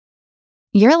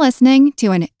You're listening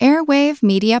to an Airwave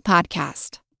Media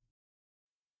Podcast.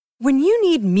 When you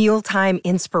need mealtime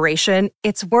inspiration,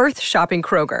 it's worth shopping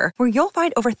Kroger, where you'll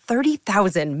find over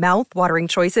 30,000 mouth-watering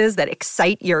choices that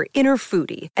excite your inner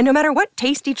foodie. And no matter what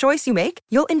tasty choice you make,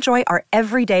 you'll enjoy our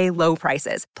everyday low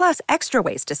prices, plus extra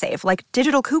ways to save, like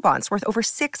digital coupons worth over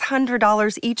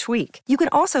 $600 each week. You can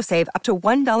also save up to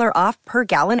 $1 off per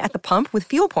gallon at the pump with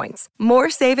fuel points.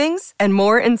 More savings and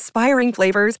more inspiring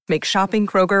flavors make shopping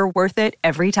Kroger worth it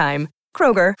every time.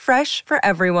 Kroger, fresh for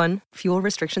everyone. Fuel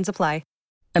restrictions apply.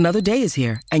 Another day is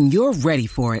here, and you're ready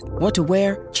for it. What to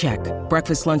wear? Check.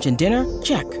 Breakfast, lunch, and dinner?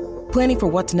 Check. Planning for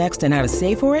what's next and how to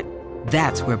save for it?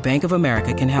 That's where Bank of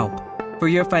America can help. For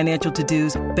your financial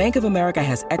to-dos, Bank of America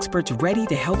has experts ready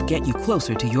to help get you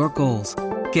closer to your goals.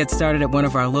 Get started at one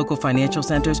of our local financial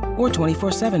centers or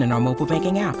 24/7 in our mobile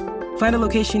banking app. Find a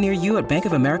location near you at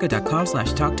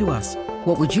bankofamerica.com/talktous.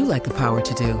 What would you like the power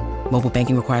to do? Mobile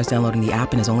banking requires downloading the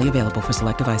app and is only available for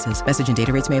select devices. Message and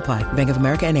data rates may apply. Bank of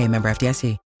America N.A., member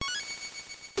FDIC.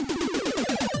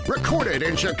 Recorded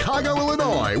in Chicago,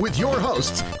 Illinois, with your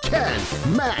hosts, Ken,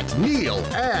 Matt, Neil,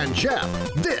 and Jeff.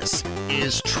 This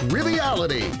is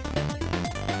Triviality.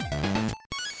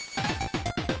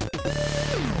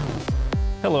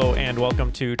 Hello, and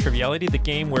welcome to Triviality, the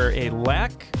game where a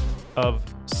lack of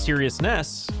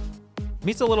seriousness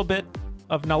meets a little bit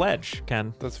of knowledge,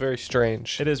 Ken. That's very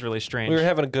strange. It is really strange. We were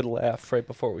having a good laugh right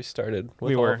before we started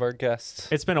with all of our guests.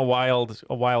 It's been a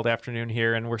wild afternoon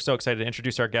here, and we're so excited to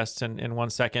introduce our guests in 1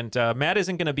 second. Matt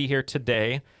isn't going to be here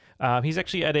today. He's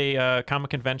actually at a comic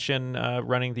convention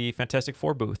running the Fantastic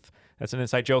Four booth. That's an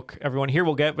inside joke everyone here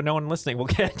will get, but no one listening will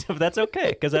get. But that's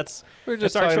okay, because we're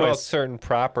just talking about certain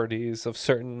properties of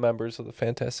certain members of the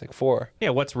Fantastic Four.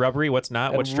 Yeah, what's rubbery, what's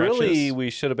not, what stretches. Really, we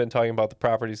should have been talking about the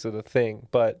properties of the Thing,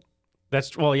 but...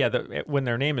 when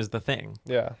their name is the Thing.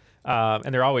 Yeah.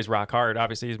 And they're always rock hard.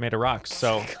 Obviously, he's made of rocks,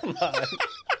 so... Come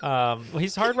on.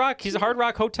 He's hard rock. He's a hard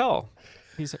rock hotel.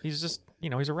 He's just,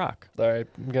 he's a rock. All right,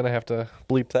 I'm going to have to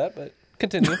bleep that, but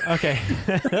continue. Okay,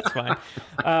 that's fine.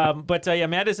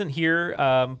 Matt isn't here,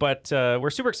 but we're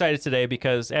super excited today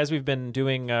because as we've been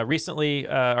doing recently,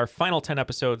 our final 10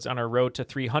 episodes on our road to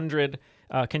 300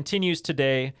 continues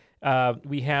today.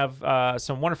 We have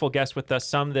some wonderful guests with us,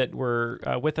 some that were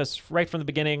with us right from the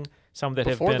beginning, some that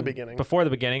before have been before the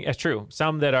beginning. That's true.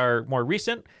 Some that are more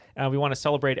recent. We want to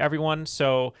celebrate everyone.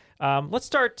 So let's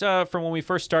start from when we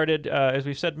first started, as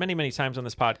we've said many, many times on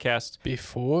this podcast.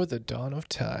 Before the dawn of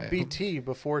time. BT,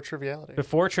 before Triviality.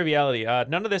 Before Triviality.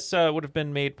 None of this would have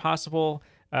been made possible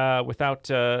without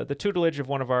the tutelage of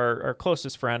one of our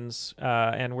closest friends.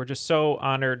 And we're just so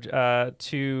honored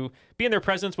to be in their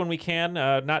presence when we can.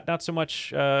 Not so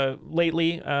much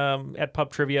lately at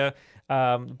Pub Trivia.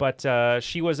 But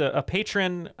she was a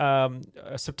patron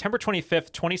September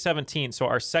 25th, 2017. So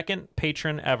our second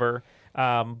patron ever.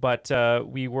 But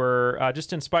we were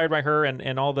just inspired by her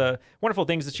and all the wonderful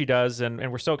things that she does. And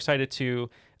we're so excited to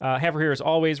have her here as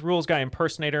always. Rules Guy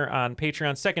Impersonator on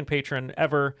Patreon, second patron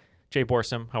ever. Jay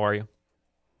Borsum, how are you?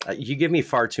 You give me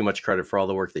far too much credit for all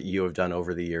the work that you have done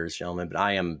over the years, gentlemen, but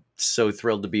I am so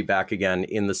thrilled to be back again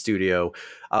in the studio.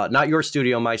 Not your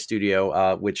studio, my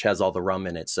studio, which has all the rum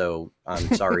in it. So I'm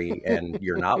sorry, and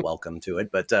you're not welcome to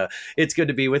it, but it's good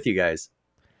to be with you guys.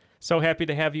 So happy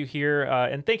to have you here.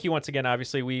 And thank you once again.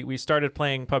 Obviously, we started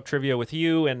playing Pub Trivia with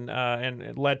you and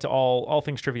it led to all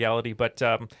things Triviality. But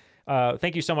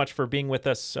thank you so much for being with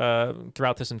us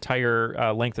throughout this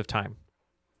entire length of time.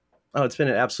 Oh, it's been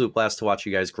an absolute blast to watch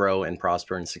you guys grow and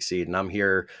prosper and succeed. And I'm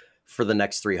here for the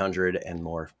next 300 and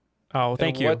more. Oh,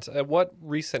 thank you. What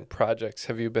recent projects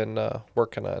have you been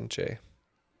working on, Jay?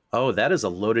 Oh, that is a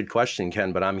loaded question,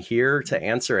 Ken, but I'm here to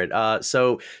answer it.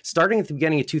 So starting at the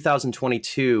beginning of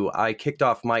 2022, I kicked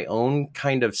off my own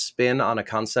kind of spin on a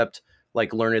concept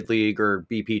like Learned League or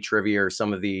BP Trivia or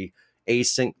some of the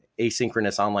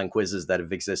asynchronous online quizzes that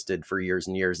have existed for years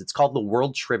and years. It's called the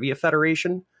World Trivia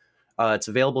Federation. It's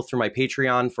available through my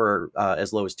Patreon for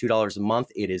as low as $2 a month.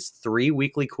 It is 3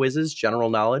 weekly quizzes, general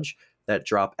knowledge, that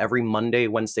drop every Monday,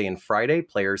 Wednesday, and Friday.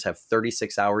 Players have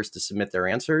 36 hours to submit their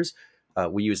answers.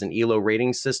 We use an ELO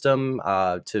rating system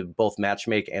to both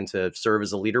matchmake and to serve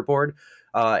as a leaderboard.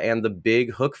 And the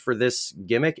big hook for this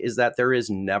gimmick is that there is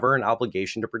never an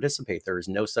obligation to participate. There is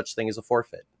no such thing as a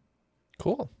forfeit.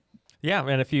 Cool. Yeah,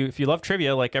 and if you love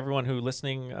trivia, like everyone who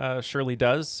listening surely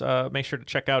does, make sure to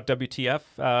check out WTF.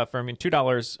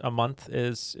 $2 a month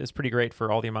is pretty great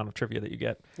for all the amount of trivia that you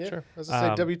get. Yeah, sure. As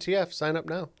I say, WTF, sign up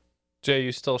now. Jay,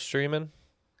 you still streaming?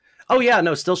 Oh, yeah,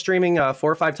 no, still streaming 4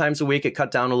 or 5 times a week. It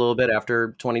cut down a little bit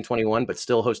after 2021, but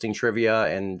still hosting trivia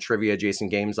and trivia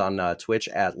adjacent games on Twitch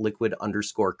at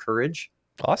liquid_courage.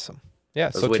 Awesome. Yeah, I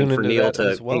was so waiting tune for into Neil that to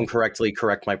as well. incorrectly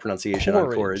correct my pronunciation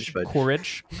on Quaritch, but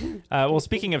Quaritch. Well,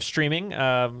 speaking of streaming,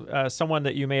 someone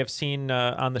that you may have seen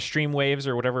on the stream waves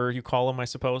or whatever you call them, I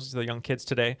suppose, the young kids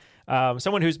today,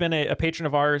 someone who's been a patron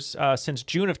of ours since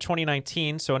June of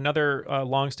 2019, so another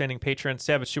longstanding patron,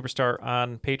 Savage Superstar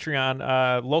on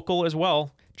Patreon, local as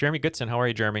well, Jeremy Goodson. How are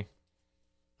you, Jeremy?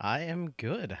 I am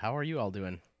good. How are you all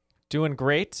doing? Doing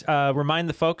great. Remind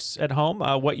the folks at home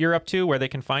what you're up to, where they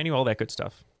can find you, all that good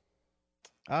stuff.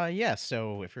 Yeah,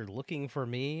 so if you're looking for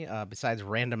me, besides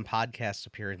random podcast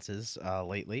appearances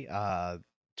lately,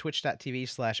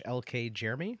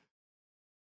 twitch.tv/LKJeremy,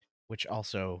 which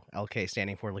also LK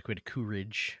standing for Liquid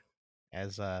Courage,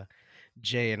 as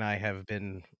Jay and I have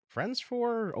been friends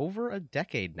for over a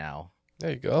decade now.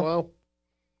 There you go. Well,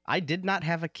 I did not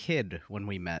have a kid when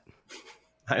we met.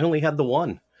 I only had the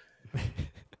one.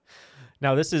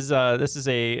 Now, this is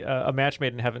a match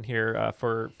made in heaven here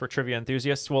for trivia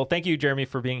enthusiasts. Well, thank you, Jeremy,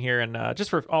 for being here, and just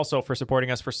for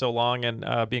supporting us for so long and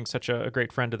being such a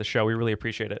great friend to the show. We really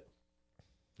appreciate it.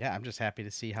 Yeah, I'm just happy to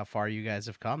see how far you guys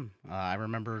have come. I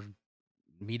remember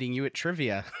meeting you at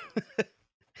trivia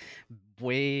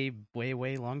way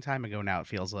long time ago now, it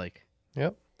feels like.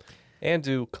 Yep. And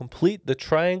to complete the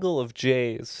triangle of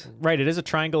J's. Right, it is a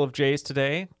triangle of J's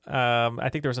today. I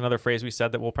think there was another phrase we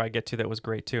said that we'll probably get to that was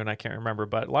great too, and I can't remember.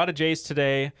 But a lot of J's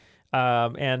today,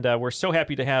 and we're so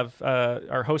happy to have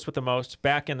our host with the most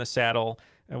back in the saddle,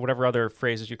 and whatever other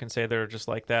phrases you can say that are just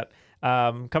like that.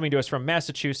 Coming to us from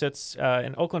Massachusetts,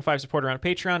 an Oakland 5 supporter on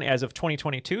Patreon as of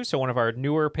 2022, so one of our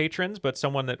newer patrons, but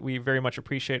someone that we very much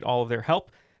appreciate all of their help.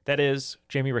 That is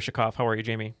Jamie Rishikoff. How are you,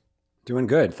 Jamie? Doing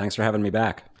good. Thanks for having me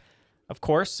back. Of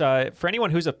course, for anyone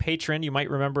who's a patron, you might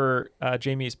remember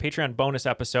Jamie's Patreon bonus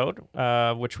episode,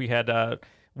 which we had a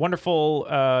wonderful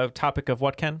topic of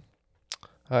what, Ken?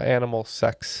 Animal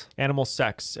sex. Animal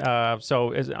sex.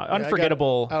 So is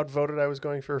unforgettable. I got outvoted. I was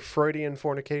going for Freudian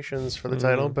fornications for the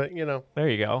title, but There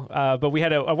you go. But we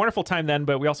had a wonderful time then,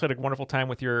 but we also had a wonderful time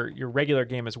with your regular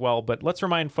game as well. But let's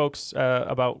remind folks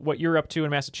about what you're up to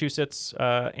in Massachusetts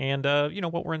and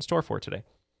what we're in store for today.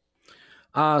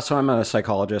 So I'm a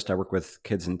psychologist. I work with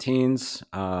kids and teens,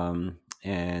 and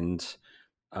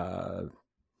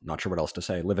not sure what else to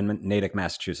say. Live in Natick,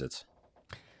 Massachusetts.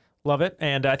 Love it.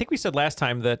 And I think we said last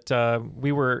time that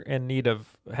we were in need of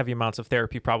heavy amounts of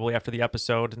therapy probably after the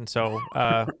episode. And so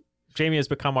Jamie has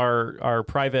become our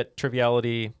private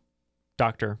triviality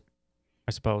doctor,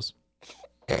 I suppose.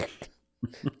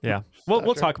 Yeah.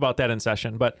 We'll talk about that in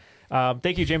session. But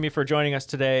thank you, Jamie, for joining us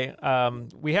today.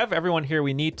 We have everyone here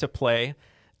we need to play,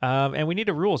 and we need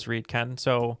a rules read, Ken.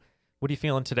 So what are you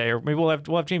feeling today? Or maybe we'll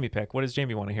have Jamie pick. What does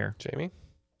Jamie want to hear? Jamie?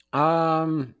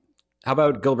 How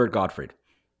about Gilbert Gottfried?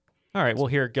 All right, we'll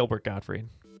hear Gilbert Gottfried.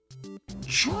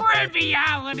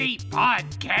 Triviality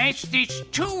Podcast is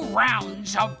 2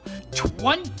 rounds of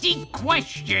 20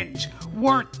 questions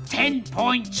worth 10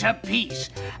 points apiece.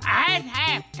 At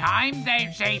halftime,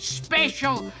 there's a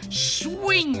special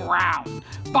swing round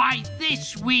by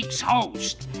this week's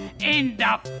host. In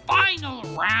the final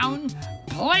round,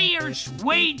 players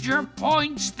wager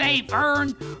points they've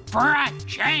earned for a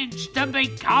chance to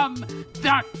become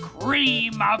the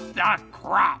cream of the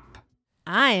crop.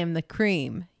 I am the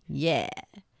cream. Yeah,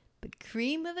 the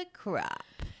cream of the crop.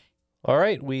 All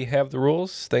right, we have the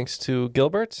rules thanks to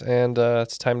Gilbert, and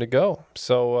it's time to go.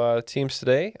 So teams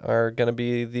today are going to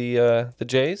be the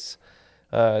Jays,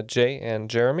 Jay and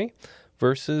Jeremy,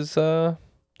 versus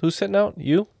who's sitting out?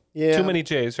 You? Yeah. Too many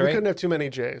Jays, right? We couldn't have too many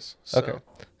J's. So. Okay.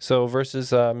 So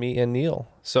versus me and Neil.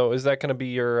 So is that going to be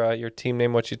your team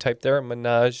name, what you typed there?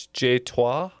 Menage J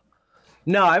Trois?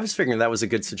 No, I was figuring that was a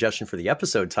good suggestion for the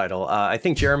episode title. I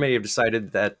think Jeremy have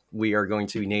decided that we are going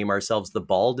to name ourselves the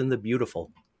Bald and the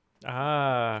Beautiful.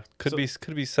 Could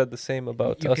be said the same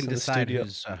about you us can in the decide studio.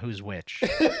 who's which.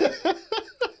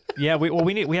 Yeah,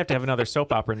 we have to have another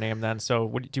soap opera name then. So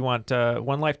do you want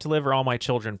One Life to Live or All My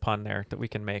Children pun there that we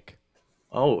can make?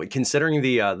 Oh, considering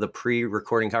the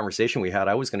pre-recording conversation we had,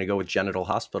 I was going to go with Genital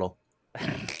Hospital.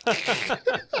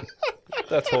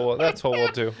 That's what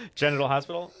we'll do. Genital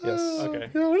Hospital? Yes. Okay.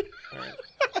 All right.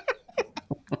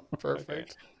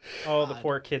 Perfect. Oh, the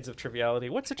poor kids of triviality.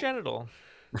 What's a genital?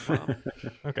 Oh.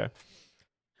 Okay.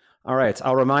 All right.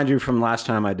 I'll remind you from last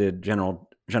time I did general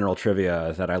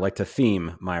trivia that I like to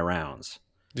theme my rounds.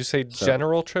 Did you say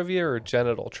general trivia or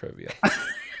genital trivia?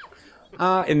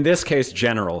 In this case,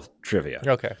 general trivia.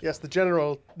 Okay. Yes, the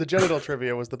genital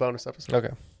trivia was the bonus episode. Okay.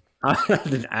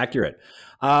 Accurate.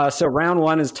 So round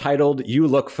 1 is titled "You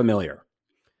Look Familiar."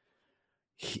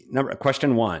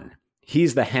 Question 1.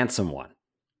 He's the handsome one.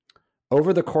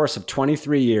 Over the course of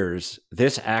 23 years,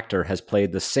 this actor has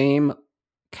played the same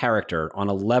character on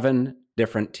 11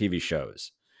 different TV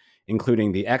shows,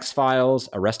 including The X-Files,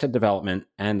 Arrested Development,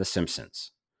 and The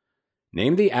Simpsons.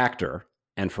 Name the actor,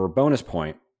 and for a bonus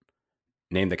point,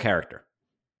 name the character.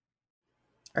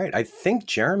 All right, I think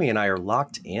Jeremy and I are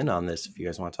locked in on this if you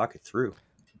guys want to talk it through.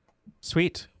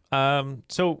 Sweet.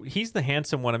 So he's the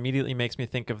handsome one immediately makes me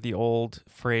think of the old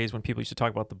phrase when people used to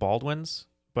talk about the Baldwins,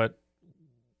 but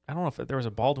I don't know if there was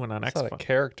a Baldwin on X-Files. It's not a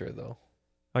character, though.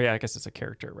 Oh, yeah, I guess it's a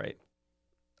character, right?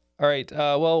 All right.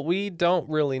 Well, we don't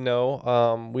really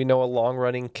know. We know a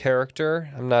long-running character.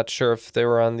 I'm not sure if they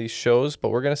were on these shows, but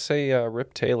we're going to say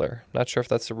Rip Taylor. Not sure if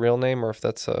that's a real name or if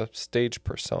that's a stage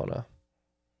persona.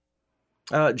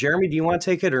 Jeremy, do you want to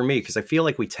take it or me? Because I feel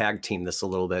like we tag teamed this a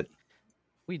little bit.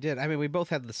 We did. I mean, we both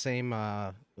had the same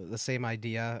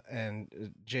idea,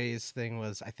 and Jay's thing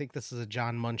was, I think this is a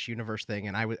John Munch universe thing,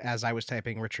 and as I was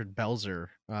typing Richard Belzer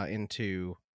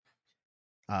into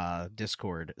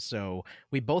Discord, so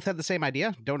we both had the same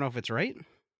idea. Don't know if it's right,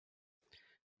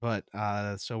 but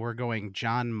so we're going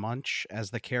John Munch as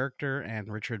the character and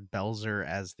Richard Belzer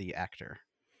as the actor.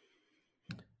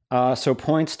 So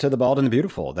points to The Bald and the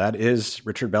Beautiful. That is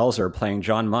Richard Belzer playing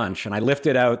John Munch. And I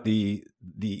lifted out the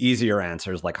easier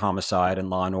answers like Homicide and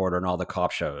Law and Order and all the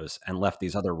cop shows and left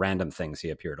these other random things he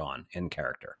appeared on in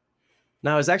character.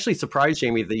 Now, I was actually surprised,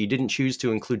 Jamie, that you didn't choose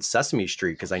to include Sesame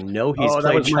Street because I know he's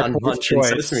played John Munch in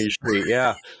Sesame Street.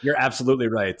 Yeah, you're absolutely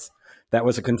right. That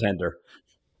was a contender.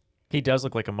 He does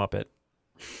look like a Muppet,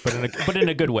 but in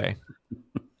a good way.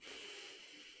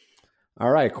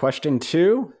 All right, question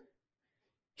 2.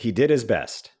 He did his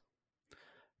best.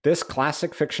 This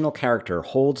classic fictional character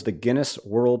holds the Guinness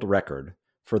World Record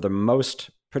for the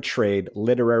most portrayed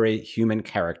literary human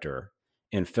character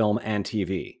in film and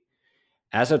TV.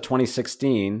 As of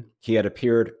 2016, he had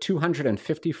appeared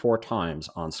 254 times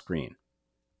on screen.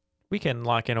 We can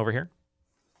lock in over here.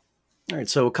 All right,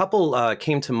 so a couple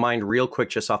came to mind real quick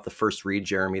just off the first read,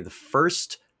 Jeremy. The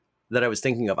first that I was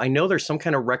thinking of, I know there's some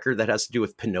kind of record that has to do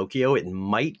with Pinocchio. It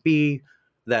might be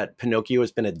that Pinocchio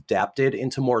has been adapted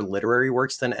into more literary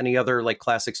works than any other like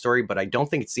classic story, but I don't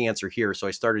think it's the answer here. So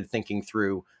I started thinking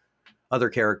through other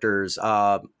characters.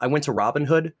 I went to Robin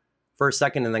Hood for a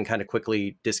second and then kind of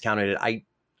quickly discounted it.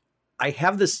 I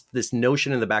have this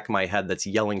notion in the back of my head that's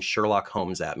yelling Sherlock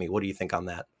Holmes at me. What do you think on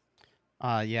that?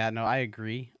 Yeah, no, I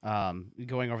agree.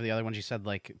 Going over the other ones you said,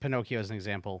 like Pinocchio as an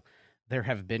example, there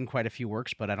have been quite a few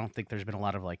works, but I don't think there's been a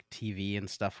lot of like TV and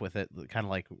stuff with it. Kind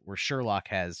of like where Sherlock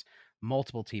has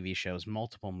multiple TV shows,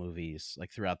 multiple movies,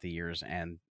 like throughout the years,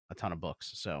 and a ton of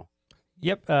books. So,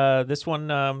 yep, this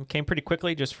one came pretty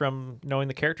quickly just from knowing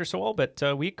the character so well. But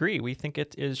we agree. We think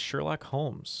it is Sherlock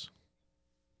Holmes.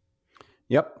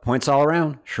 Yep, points all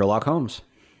around. Sherlock Holmes.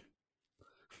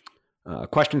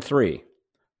 Question 3.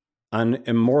 An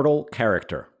immortal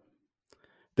character.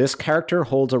 This character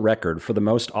holds a record for the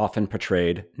most often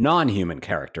portrayed non-human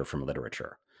character from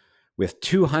literature, with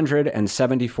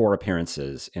 274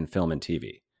 appearances in film and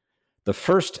TV. The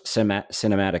first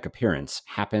cinematic appearance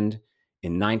happened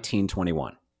in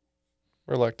 1921.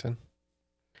 Reluctant.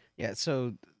 Yeah,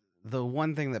 so the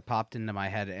one thing that popped into my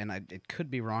head, and it could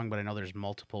be wrong, but I know there's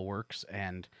multiple works,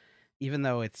 and even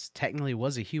though it's technically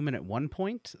was a human at one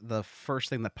point, the first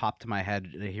thing that popped to my head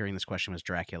hearing this question was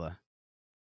Dracula.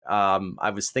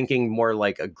 I was thinking more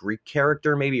like a Greek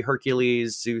character, maybe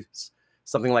Hercules, Zeus,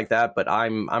 something like that. But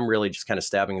I'm really just kind of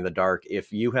stabbing in the dark.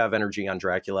 If you have energy on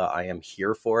Dracula, I am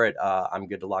here for it. I'm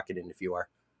good to lock it in if you are.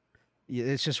 Yeah,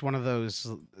 it's just one of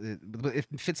those. It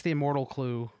fits the immortal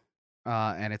clue,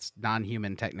 and it's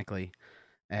non-human technically.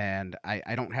 And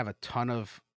I don't have a ton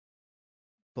of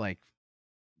like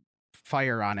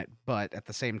fire on it, but at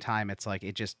the same time, it's like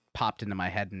it just popped into my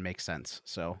head and makes sense.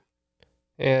 So.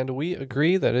 And we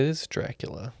agree that it is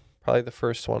Dracula. Probably the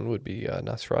first one would be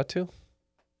Nosferatu.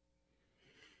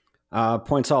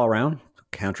 Points all around.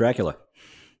 Count Dracula.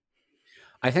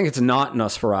 I think it's not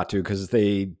Nosferatu because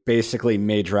they basically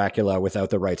made Dracula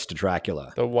without the rights to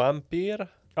Dracula. The vampire?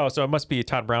 Oh, so it must be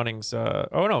Todd Browning's...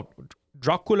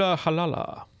 Dracula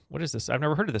Halala. What is this? I've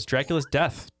never heard of this. Dracula's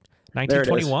Death,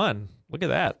 1921. Look at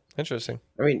that. Interesting.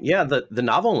 I mean, yeah, the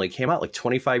novel only came out like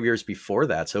 25 years before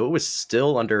that, so it was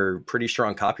still under pretty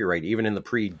strong copyright, even in the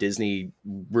pre-Disney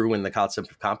ruin the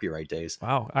concept of copyright days.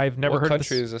 Wow, I've never heard of this.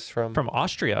 What country is this from? From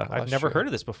Austria. I've never heard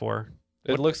of this before.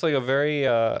 It looks like a very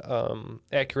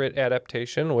accurate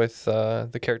adaptation with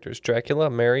the characters Dracula,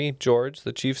 Mary, George,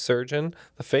 the chief surgeon,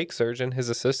 the fake surgeon, his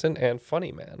assistant, and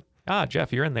Funny Man. Ah,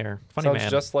 Jeff, you're in there. Funny Sounds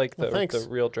Man. just like the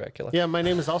real Dracula. Yeah, my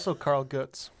name is also Carl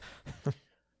Goetz.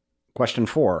 Question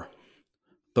 4.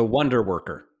 The Wonder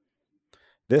Worker.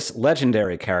 This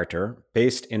legendary character,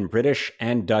 based in British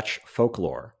and Dutch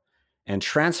folklore, and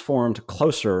transformed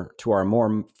closer to our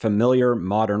more familiar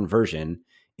modern version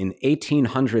in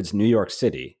 1800s New York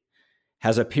City,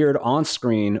 has appeared on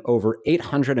screen over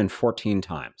 814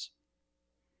 times?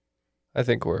 I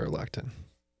think we're locked in.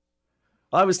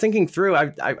 Well, I was thinking through.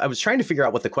 I was trying to figure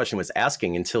out what the question was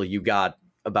asking until you got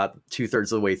about 2/3 of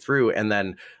the way through, and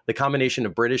then the combination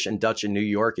of British and Dutch in New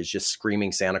York is just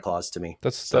screaming Santa Claus to me.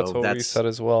 That's what we said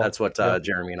as well. That's what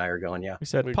Jeremy and I are going. Yeah, We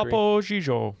said We Papo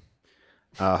Gijo.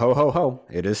 Ho, ho, ho.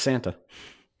 It is Santa.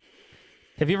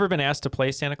 Have you ever been asked to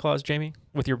play Santa Claus, Jamie,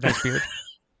 with your nice beard?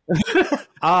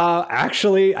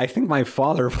 Actually, I think my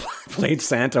father played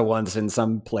Santa once in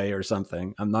some play or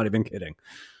something. I'm not even kidding.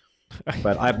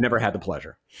 But I've never had the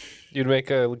pleasure. You'd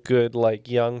make a good like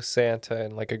young Santa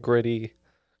and like a gritty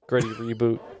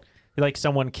reboot. Like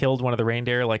someone killed one of the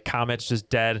reindeer, like Comet's just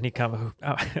dead, and he come,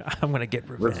 I'm gonna get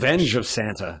revenge. Revenge of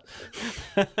Santa.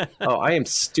 Oh, I am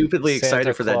stupidly Santa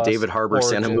excited for that Claus David Harbour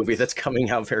Santa Origins. movie that's coming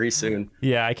out very soon.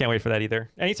 Yeah, I can't wait for that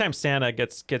either. Anytime Santa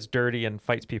gets dirty and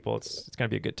fights people, it's gonna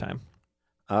be a good time.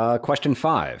 Question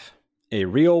 5. A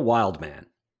real wild man.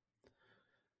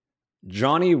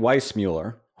 Johnny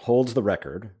Weissmuller holds the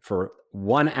record for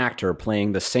one actor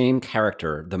playing the same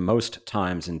character the most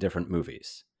times in different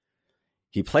movies.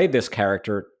 He played this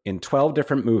character in 12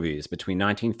 different movies between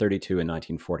 1932 and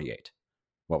 1948.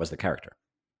 What was the character?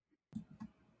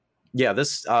 Yeah,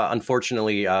 this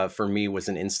unfortunately for me was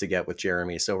an insta-get with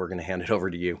Jeremy, so we're going to hand it over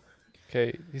to you.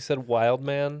 Okay, you said Wild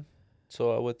Man,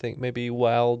 so I would think maybe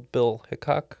Wild Bill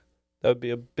Hickok. That would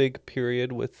be a big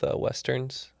period with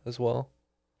westerns as well.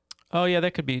 Oh yeah,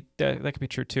 that could be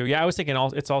true too. Yeah, I was thinking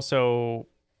it's also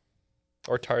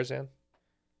Or Tarzan.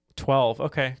 12.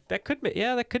 Okay, that could be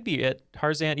it.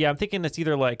 Tarzan. Yeah, I'm thinking it's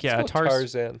either like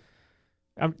Tarzan.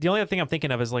 The only other thing I'm thinking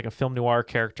of is like a film noir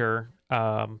character.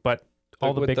 But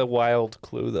all with the wild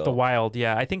clue though. The wild,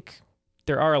 yeah. I think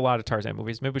there are a lot of Tarzan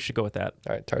movies. Maybe we should go with that.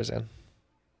 All right, Tarzan.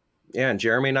 Yeah, and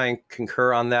Jeremy and I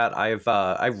concur on that.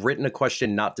 I've written a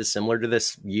question not dissimilar to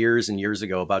this years and years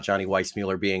ago about Johnny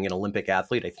Weissmuller being an Olympic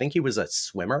athlete. I think he was a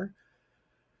swimmer,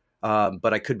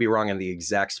 but I could be wrong on the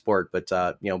exact sport. But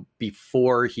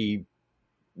before he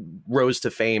rose to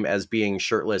fame as being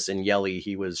shirtless and yelly,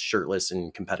 he was shirtless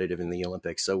and competitive in the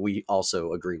Olympics. So we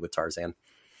also agree with Tarzan.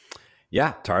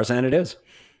 Yeah, Tarzan it is.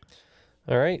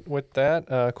 All right, with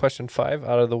that, question 5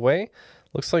 out of the way.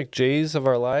 Looks like Jays of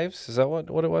Our Lives. Is that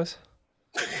what it was?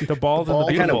 The Bald and the I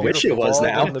Beautiful. kind of wish it was Bald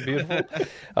now. and the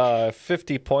Beautiful.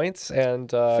 50 points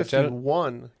and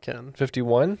 51, Ken.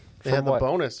 51? They had the what?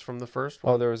 bonus from the first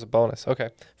one. Oh, there was a bonus.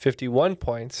 Okay. 51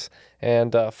 points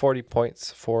and 40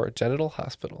 points for Genital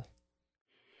Hospital.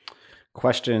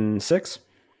 Question 6.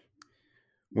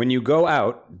 When you go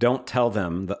out, don't tell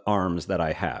them the arms that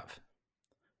I have.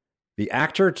 The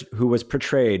actor who was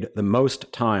portrayed the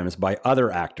most times by other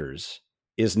actors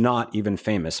is not even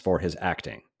famous for his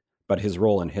acting, but his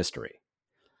role in history.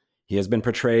 He has been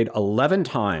portrayed 11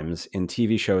 times in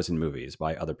TV shows and movies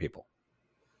by other people.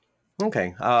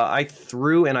 Okay. I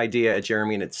threw an idea at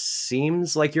Jeremy, and it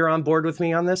seems like you're on board with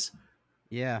me on this.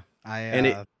 Yeah,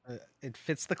 And it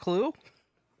fits the clue.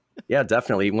 Yeah,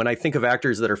 definitely. When I think of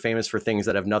actors that are famous for things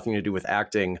that have nothing to do with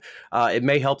acting, it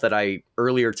may help that I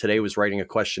earlier today was writing a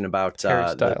question about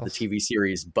the TV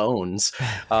series Bones,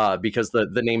 because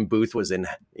the name Booth was in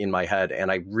my head, and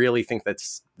I really think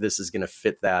this is going to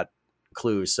fit that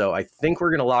clue. So I think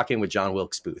we're going to lock in with John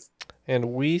Wilkes Booth.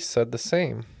 And we said the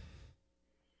same.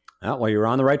 Well, you're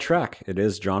on the right track. It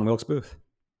is John Wilkes Booth.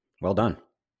 Well done.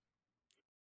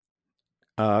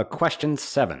 Question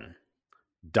 7.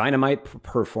 Dynamite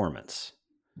performance.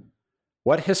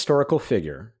 What historical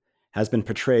figure has been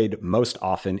portrayed most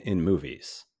often in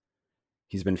movies?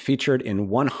 He's been featured in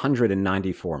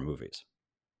 194 movies.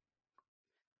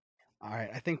 All right,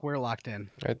 I think we're locked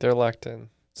in. All right, they're locked in.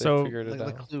 They figured it The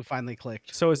out. clue finally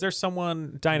clicked. So is there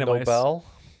someone Dynamite? Nobel?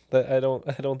 I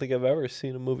don't think I've ever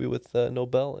seen a movie with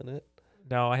Nobel in it.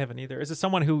 No, I haven't either. Is it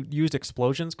someone who used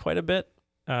explosions quite a bit?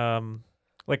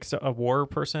 Like a war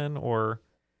person or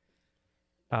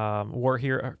war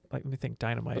hero? Let me think.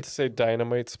 Dynamite. Let's say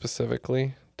Dynamite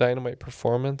specifically. Dynamite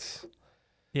performance.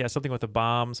 Yeah, something with a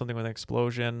bomb, something with an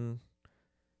explosion.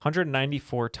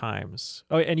 194 times.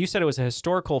 Oh, and you said it was a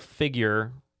historical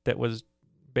figure that was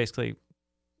basically,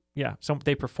 yeah,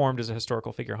 they performed as a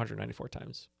historical figure 194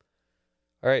 times.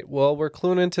 All right, well, we're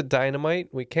cluing into Dynamite.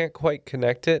 We can't quite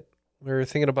connect it. We were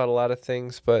thinking about a lot of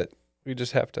things, but we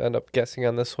just have to end up guessing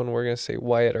on this one. We're going to say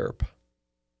Wyatt Earp.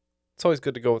 It's always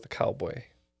good to go with a cowboy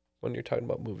when you're talking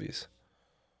about movies.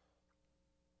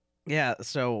 Yeah,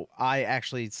 so I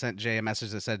actually sent Jay a message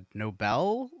that said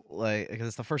Nobel, because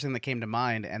it's the first thing that came to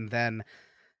mind, and then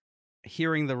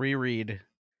hearing the reread,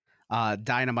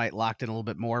 Dynamite locked in a little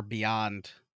bit more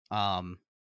beyond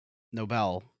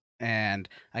Nobel, and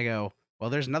I go, well,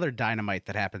 there's another Dynamite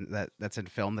that happened that's in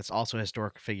film that's also a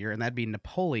historic figure, and that'd be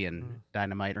Napoleon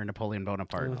Dynamite or Napoleon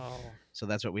Bonaparte. Oh. So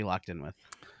that's what we locked in with.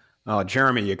 Oh,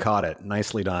 Jeremy, you caught it.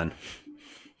 Nicely done.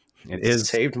 It is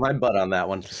saved my butt on that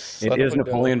one. It is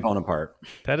Napoleon Bonaparte.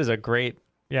 That is a great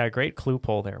pull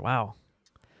poll there. Wow.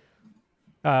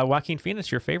 Joaquin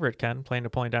Phoenix, your favorite, Ken, playing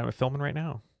Napoleon Dynamite, filming right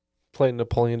now. Playing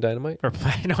Napoleon Dynamite? Or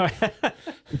playing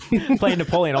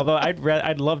Napoleon, although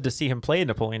I'd love to see him play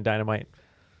Napoleon Dynamite.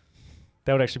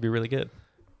 That would actually be really good.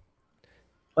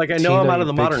 Like, I know I'm out of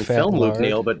the modern film loop,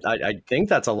 Neil, but I think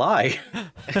that's a lie.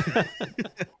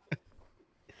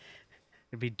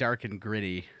 It'd be dark and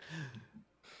gritty.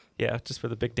 Yeah, just for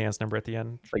the big dance number at the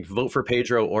end. Like, vote for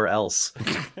Pedro or else.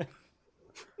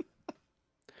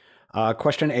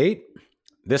 Question 8.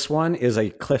 This one is a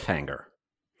cliffhanger.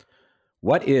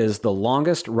 What is the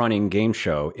longest running game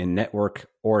show in network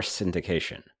or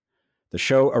syndication? The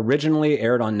show originally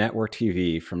aired on network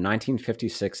TV from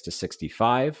 1956 to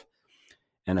 65,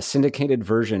 and a syndicated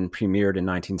version premiered in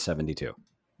 1972.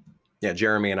 Yeah,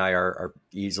 Jeremy and I are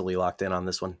easily locked in on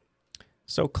this one.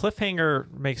 So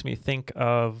cliffhanger makes me think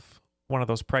of one of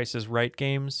those Price is Right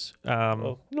games. Yeah,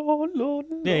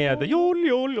 the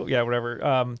yeah,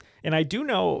 whatever. And I do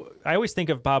know, I always think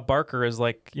of Bob Barker as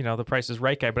like, the Price is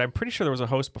Right guy, but I'm pretty sure there was a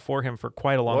host before him for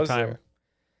quite a long time. There?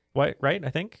 What? Right? I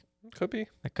think could be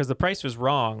because the price was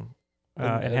wrong.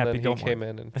 And Happy then Gilmore came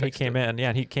in and he came in.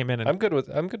 Yeah, he came in. And I'm good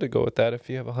to go with that if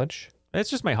you have a hunch. It's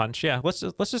just my hunch. Yeah, let's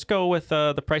just go with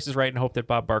the Price is Right and hope that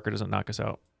Bob Barker doesn't knock us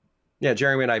out. Yeah,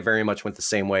 Jeremy and I very much went the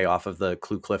same way off of the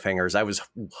Clue cliffhangers. I was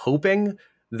hoping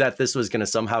that this was going to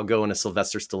somehow go in a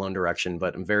Sylvester Stallone direction,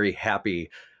 but I'm very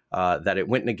happy that it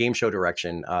went in a game show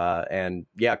direction. And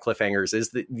yeah, cliffhangers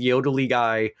is the Yodelie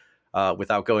guy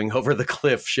without going over the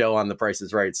cliff show on The Price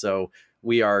is Right. So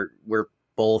we're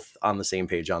both on the same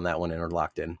page on that one and are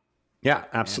locked in. Yeah,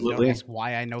 absolutely. Don't ask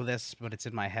why I know this, but it's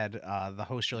in my head. The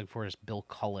host you're looking for is Bill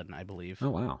Cullen, I believe.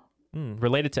 Oh, wow.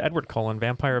 Related to Edward Cullen,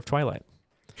 Vampire of Twilight.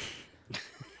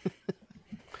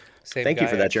 Thank you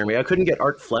for that, Jeremy. I couldn't get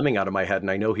Art Fleming out of my head,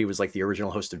 and I know he was like the original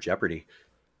host of Jeopardy.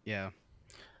 Yeah.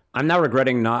 I'm now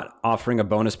regretting not offering a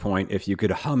bonus point if you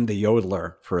could hum the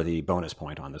yodeler for the bonus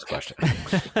point on this question.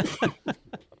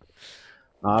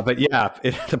 But yeah,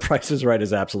 The Price is Right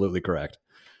is absolutely correct.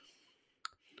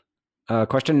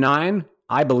 Question 9,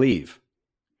 I believe.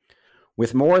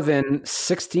 With more than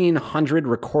 1,600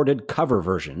 recorded cover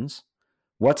versions,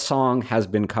 what song has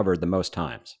been covered the most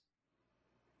times?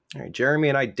 All right, Jeremy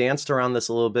and I danced around this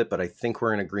a little bit, but I think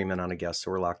we're in agreement on a guess,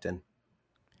 so we're locked in.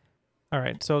 All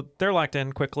right, so they're locked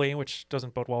in quickly, which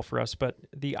doesn't bode well for us. But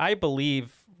the I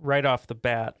believe right off the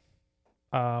bat,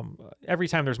 every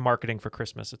time there's marketing for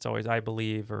Christmas, it's always I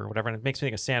believe or whatever, and it makes me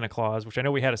think of Santa Claus, which I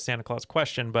know we had a Santa Claus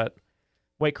question, but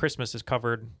White Christmas is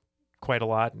covered quite a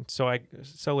lot, and so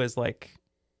is like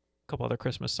a couple other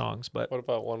Christmas songs. But what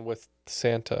about one with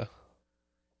Santa,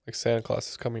 like Santa Claus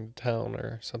is coming to town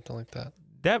or something like that?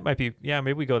 That might be, yeah,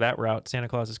 maybe we go that route. Santa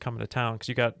Claus is coming to town because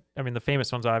you got, I mean, the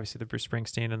famous ones, obviously the Bruce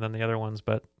Springsteen and then the other ones,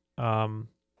 but I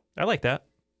like that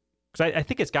because I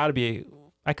think it's got to be,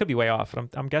 I could be way off, but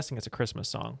I'm guessing it's a Christmas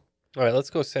song. All right, let's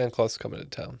go Santa Claus is coming to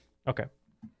town. Okay.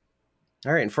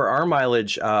 All right, and for our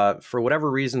mileage, for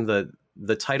whatever reason,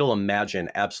 the title Imagine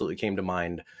absolutely came to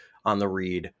mind on the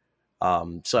read.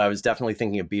 So I was definitely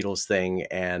thinking a Beatles thing,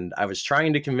 and I was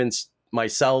trying to convince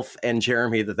myself and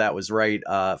Jeremy that was right.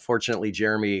 Fortunately,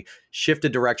 Jeremy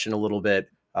shifted direction a little bit,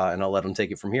 and I'll let him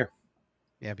take it from here.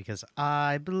 Yeah, because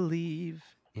I believe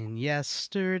in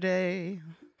yesterday.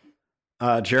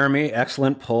 Jeremy,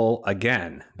 excellent pull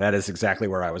again. That is exactly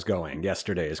where I was going.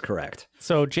 Yesterday is correct.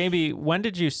 So, Jamie, when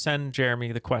did you send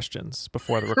Jeremy the questions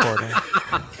before the recording?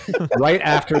 Right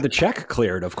after the check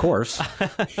cleared, of course.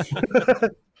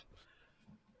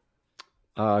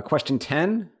 Question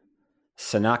 10.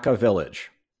 Sanaka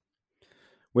Village.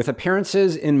 With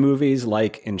appearances in movies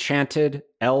like Enchanted,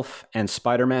 Elf, and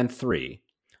Spider-Man 3,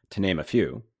 to name a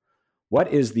few,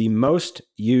 what is the most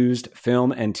used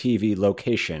film and TV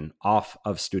location off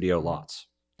of studio lots?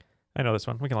 I know this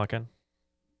one. We can lock in.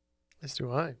 As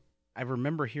do I. I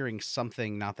remember hearing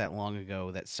something not that long ago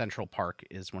that Central Park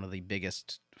is one of the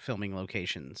biggest filming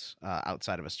locations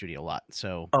outside of a studio lot.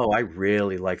 So, I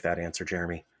really like that answer,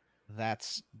 Jeremy.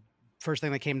 That's first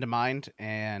thing that came to mind,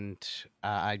 and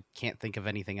I can't think of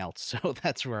anything else. So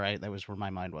that's where that was where my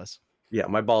mind was. Yeah,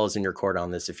 my ball is in your court on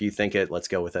this. If you think it, let's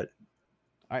go with it.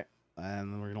 All right,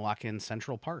 and we're gonna lock in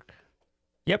Central Park.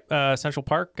 Yep, Central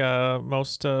Park,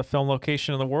 most film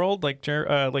location in the world, like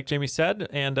Jamie said,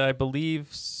 and I believe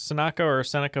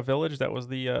Seneca Village. That was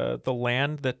the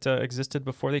land that existed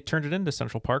before they turned it into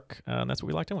Central Park, and that's what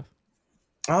we locked in with.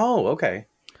 Oh, okay.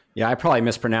 Yeah, I probably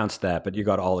mispronounced that, but you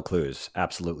got all the clues.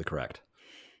 Absolutely correct.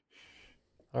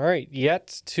 All right,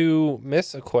 yet to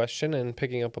miss a question and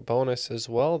picking up a bonus as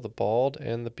well, the Bald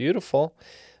and the Beautiful,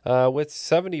 with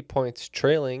 70 points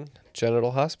trailing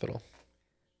Genital Hospital.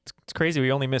 It's crazy.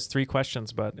 We only missed 3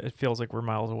 questions, but it feels like we're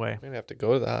miles away. We're going to have to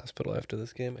go to the hospital after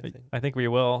this game, I think we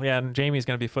will. Yeah, and Jamie's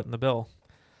going to be footing the bill.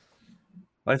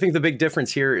 I think the big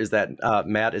difference here is that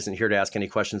Matt isn't here to ask any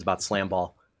questions about slam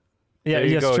ball. Yeah, there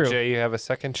you go, true. Jay. You have a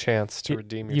second chance to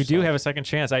redeem yourself. You do have a second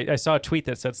chance. I saw a tweet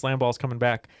that said slam ball's coming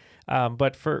back.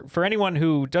 But for anyone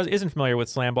who isn't familiar with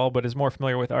slam ball but is more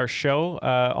familiar with our show,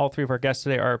 all 3 of our guests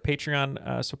today are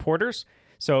Patreon supporters.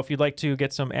 So if you'd like to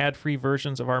get some ad-free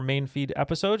versions of our main feed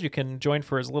episodes, you can join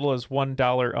for as little as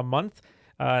 $1 a month,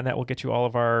 and that will get you all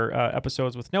of our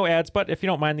episodes with no ads. But if you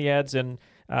don't mind the ads, and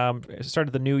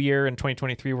started the new year in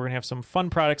 2023, we're going to have some fun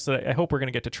products that I hope we're going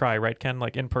to get to try, right, Ken,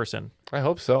 like in person. I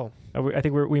hope so. I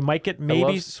think we might get maybe I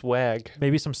love swag.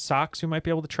 Maybe some socks we might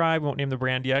be able to try. We won't name the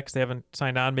brand yet because they haven't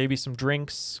signed on. Maybe some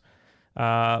drinks.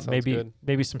 Maybe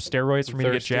some steroids for me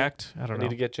to get jacked. I don't know. Need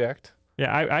to get jacked?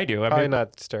 Yeah, I do. Probably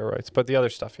not steroids, but the other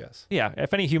stuff, yes. Yeah,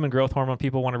 if any human growth hormone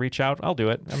people want to reach out, I'll do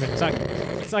it. I mean, it's not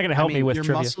going to help me with your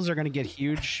trivia. muscles are going to get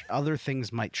huge. Other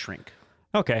things might shrink.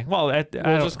 Okay, well, we'll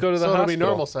just go to the hospital. It'll be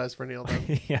normal size for Neil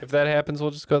then. Yeah. If that happens,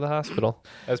 we'll just go to the hospital,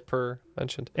 as per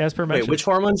mentioned. Wait, which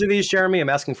hormones are these, Jeremy? I'm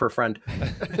asking for a friend.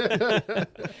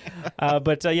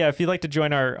 But if you'd like to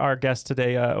join our guests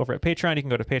today over at Patreon, you can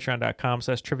go to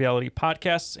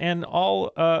patreon.com/trivialitypodcasts, and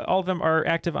all of them are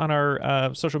active on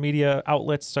our social media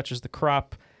outlets such as The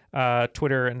Crop,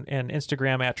 Twitter and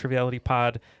Instagram at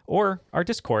TrivialityPod, or our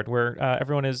Discord, where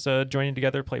everyone is joining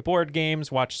together, play board games,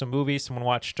 watch some movies. Someone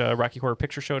watched Rocky Horror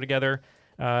Picture Show together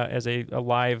as a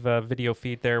live video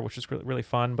feed there, which is really, really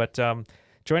fun. But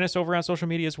join us over on social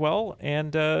media as well.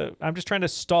 And I'm just trying to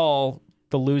stall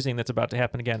the losing that's about to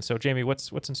happen again. So, Jamie,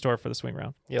 what's in store for the swing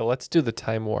round? Yeah, let's do the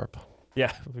time warp.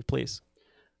 Yeah, please.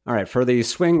 All right, for the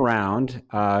swing round,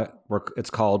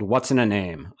 it's called What's in a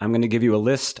Name? I'm going to give you a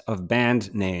list of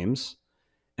band names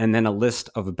and then a list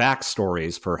of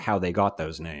backstories for how they got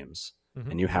those names,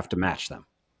 and you have to match them.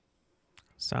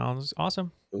 Sounds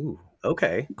awesome. Ooh,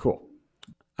 okay. Cool.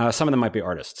 Some of them might be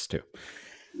artists, too.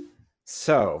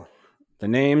 So, the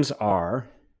names are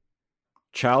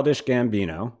Childish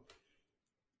Gambino,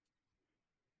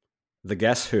 The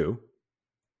Guess Who,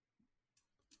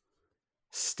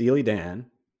 Steely Dan,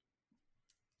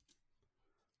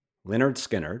 Lynyrd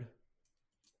Skynyrd,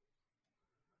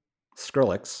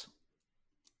 Skrillex,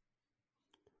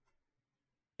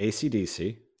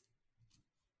 AC/DC,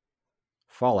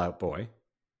 Fall Out Boy,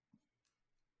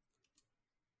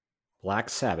 Black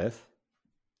Sabbath,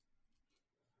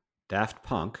 Daft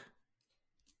Punk,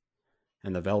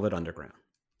 and the Velvet Underground.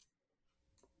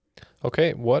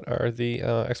 Okay, what are the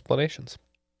explanations?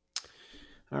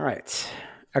 All right.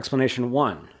 Explanation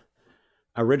 1.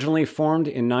 Originally formed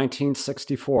in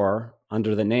 1964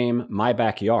 under the name My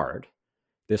Backyard,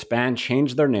 this band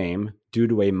changed their name due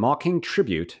to a mocking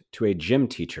tribute to a gym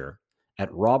teacher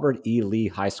at Robert E. Lee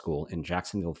High School in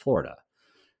Jacksonville, Florida,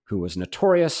 who was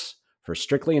notorious for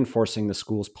strictly enforcing the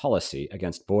school's policy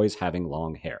against boys having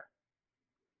long hair.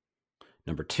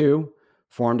 Number 2,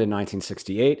 formed in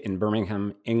 1968 in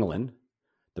Birmingham, England,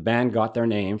 the band got their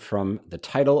name from the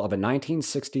title of a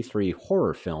 1963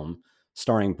 horror film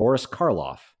starring Boris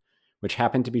Karloff, which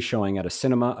happened to be showing at a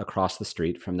cinema across the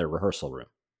street from their rehearsal room.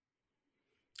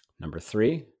 Number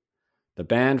 3, the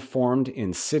band formed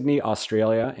in Sydney,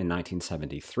 Australia in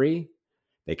 1973.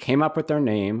 They came up with their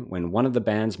name when one of the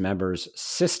band's members'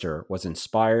 sister was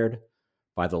inspired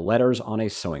by the letters on a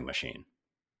sewing machine.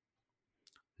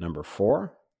 Number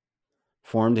 4,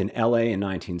 formed in LA in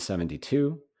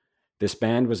 1972, this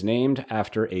band was named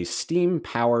after a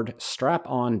steam-powered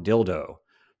strap-on dildo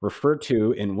referred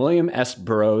to in William S.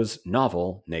 Burroughs'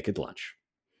 novel Naked Lunch.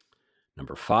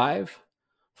 Number 5,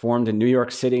 formed in New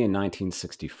York City in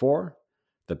 1964,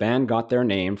 the band got their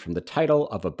name from the title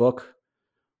of a book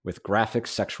with graphic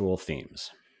sexual themes.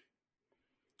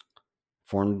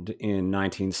 Number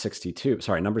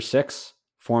 6,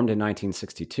 formed in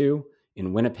 1962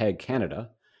 in Winnipeg, Canada.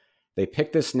 They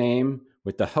picked this name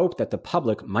with the hope that the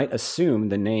public might assume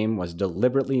the name was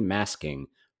deliberately masking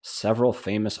several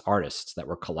famous artists that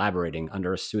were collaborating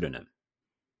under a pseudonym.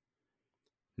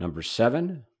 Number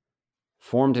 7,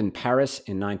 formed in Paris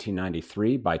in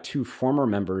 1993 by 2 former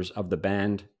members of the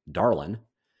band Darlin',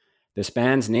 This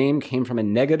band's name came from a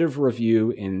negative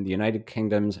review in the United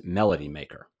Kingdom's Melody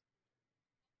Maker.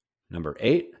 Number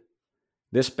 8.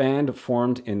 This band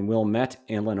formed in Wilmette,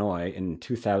 Illinois in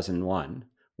 2001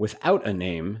 without a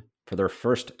name for their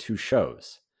first 2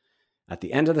 shows. At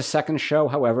the end of the second show,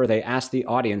 however, they asked the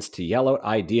audience to yell out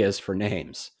ideas for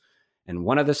names, and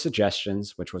one of the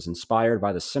suggestions, which was inspired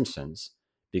by The Simpsons,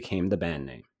 became the band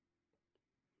name.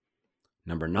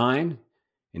 Number 9.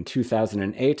 In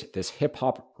 2008, this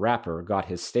hip-hop rapper got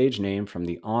his stage name from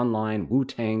the online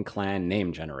Wu-Tang Clan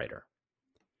name generator.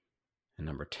 And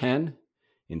number 10.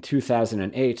 In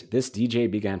 2008, this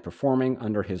DJ began performing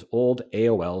under his old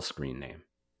AOL screen name.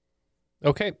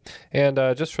 Okay, and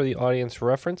just for the audience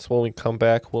reference, when we come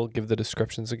back, we'll give the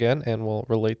descriptions again and we'll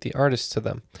relate the artists to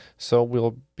them. So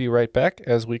we'll be right back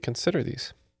as we consider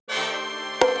these.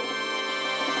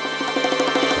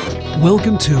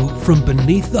 Welcome to From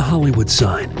Beneath the Hollywood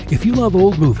Sign. If you love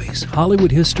old movies,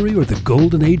 Hollywood history, or the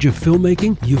golden age of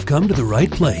filmmaking, you've come to the right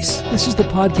place. This is the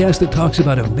podcast that talks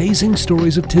about amazing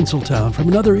stories of Tinseltown from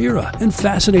another era and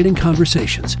fascinating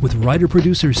conversations with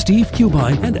writer-producer Steve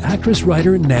Cubine and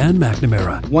actress-writer Nan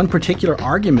McNamara. One particular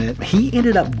argument, he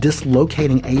ended up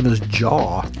dislocating Ava's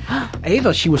jaw.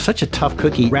 Ava, she was such a tough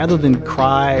cookie. Rather than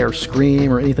cry or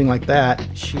scream or anything like that,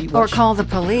 Or call the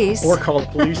police. Or call the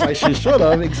police like she should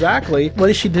have, exactly. What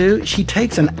does she do? She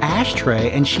takes an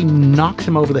ashtray and she knocks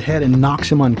him over the head and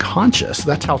knocks him unconscious.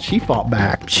 That's how she fought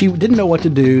back. She didn't know what to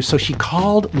do, so she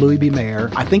called Louis B. Mayer.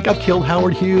 I think I've killed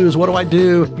Howard Hughes. What do I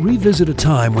do? Revisit a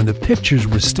time when the pictures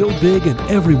were still big and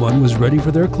everyone was ready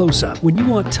for their close-up. When you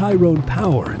want Tyrone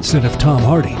Power instead of Tom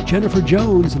Hardy, Jennifer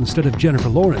Jones instead of Jennifer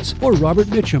Lawrence, or Robert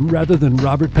Mitchum rather than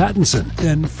Robert Pattinson,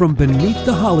 then From Beneath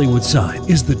the Hollywood Sign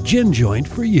is the gin joint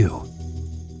for you.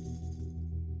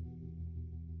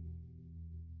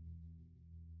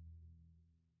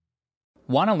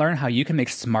 Want to learn how you can make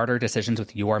smarter decisions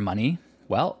with your money?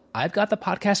 Well, I've got the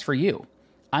podcast for you.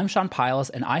 I'm Sean Piles,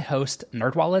 and I host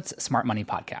NerdWallet's Smart Money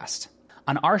Podcast.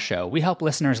 On our show, we help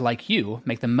listeners like you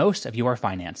make the most of your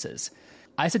finances.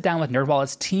 I sit down with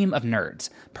NerdWallet's team of nerds,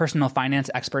 personal finance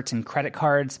experts in credit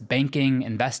cards, banking,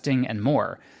 investing, and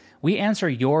more. We answer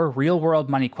your real-world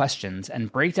money questions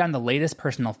and break down the latest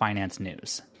personal finance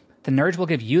news. The nerds will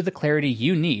give you the clarity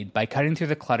you need by cutting through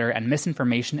the clutter and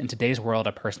misinformation in today's world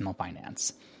of personal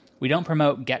finance. We don't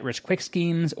promote get-rich-quick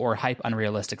schemes or hype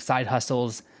unrealistic side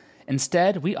hustles.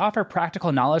 Instead, we offer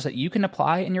practical knowledge that you can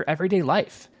apply in your everyday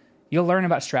life. You'll learn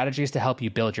about strategies to help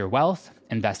you build your wealth,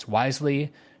 invest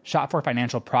wisely, shop for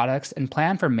financial products, and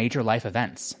plan for major life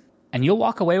events. And you'll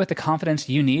walk away with the confidence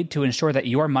you need to ensure that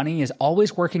your money is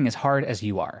always working as hard as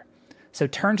you are. So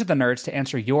turn to the nerds to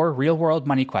answer your real-world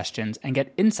money questions and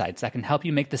get insights that can help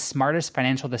you make the smartest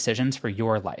financial decisions for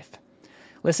your life.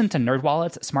 Listen to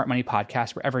NerdWallet's Smart Money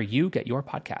Podcast wherever you get your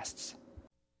podcasts.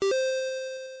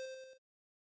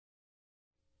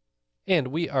 And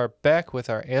we are back with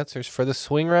our answers for the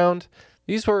swing round.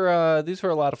 These were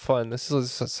a lot of fun. This is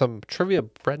some trivia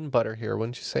bread and butter here,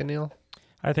 wouldn't you say, Neil?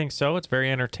 I think so. It's very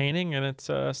entertaining, and it's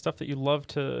stuff that you love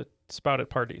to spout at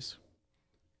parties.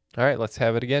 All right, let's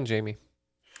have it again, Jamie.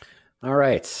 All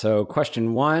right, so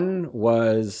question 1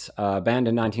 was a band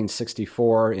in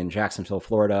 1964 in Jacksonville,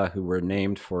 Florida, who were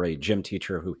named for a gym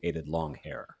teacher who hated long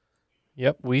hair.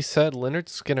 Yep, we said Lynyrd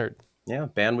Skynyrd. Yeah,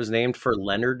 band was named for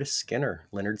Leonard Skinner.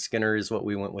 Leonard Skinner is what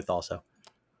we went with also.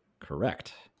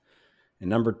 Correct. And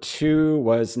number 2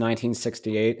 was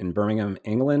 1968 in Birmingham,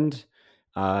 England,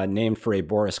 named for a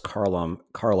Boris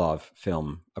Karloff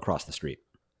film, Across the Street.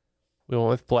 We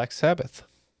went with Black Sabbath.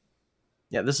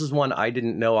 Yeah, this is one I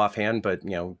didn't know offhand, but,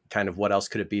 kind of what else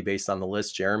could it be based on the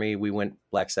list? Jeremy, we went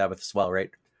Black Sabbath as well, right?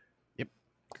 Yep,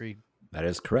 agreed. That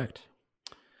is correct.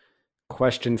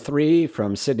 Question 3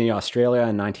 from Sydney, Australia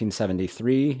in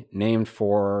 1973, named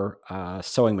for a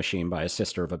sewing machine by a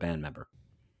sister of a band member.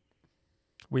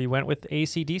 We went with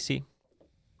AC/DC.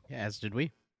 Yeah, as did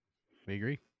we. We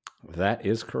agree. That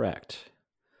is correct.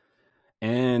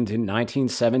 And in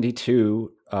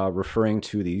 1972, referring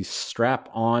to the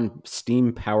strap-on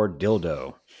steam-powered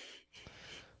dildo.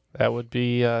 That would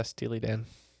be Steely Dan.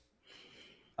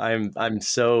 I'm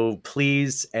so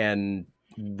pleased and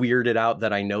weirded out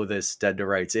that I know this dead to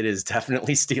rights. It is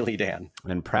definitely Steely Dan.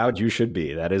 And proud you should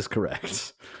be. That is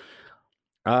correct.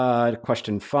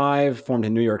 Question 5, formed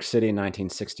in New York City in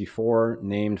 1964,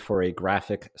 named for a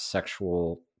graphic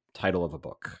sexual title of a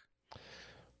book.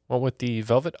 Went with the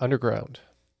Velvet Underground.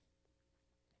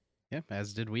 Yeah,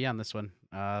 as did we on this one.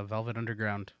 Velvet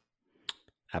Underground.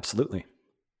 Absolutely.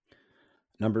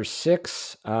 Number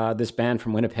 6, this band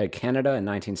from Winnipeg, Canada in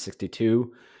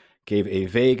 1962 gave a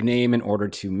vague name in order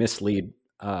to mislead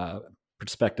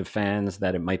prospective fans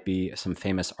that it might be some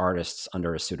famous artists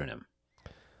under a pseudonym.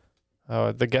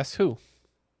 The Guess Who.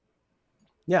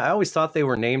 Yeah, I always thought they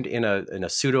were named in a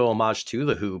pseudo homage to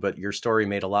the Who, but your story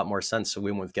made a lot more sense, so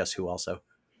we went with Guess Who also.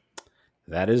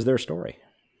 That is their story.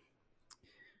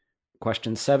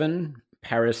 Question 7,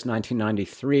 Paris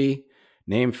 1993,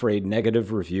 name for a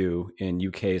negative review in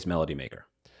UK's Melody Maker.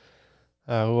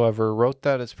 Whoever wrote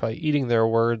that is probably eating their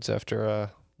words after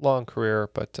a long career,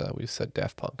 but we said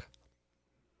Daft Punk.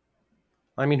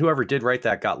 I mean, whoever did write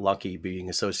that got lucky being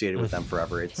associated with them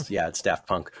forever. It's Daft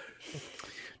Punk.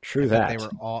 True that. They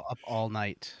were all up all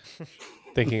night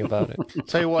thinking about it.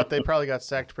 Tell you what, they probably got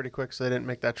sacked pretty quick, so they didn't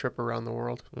make that trip around the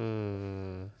world.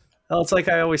 Well, it's like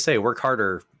I always say, work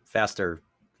harder, faster,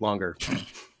 longer,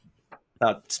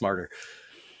 not smarter.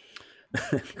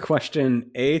 Question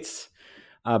 8.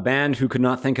 A band who could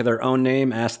not think of their own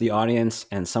name asked the audience,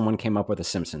 and someone came up with a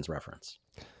Simpsons reference.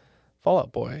 Fall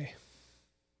Out Boy.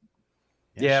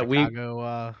 Yeah,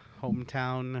 Chicago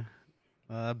hometown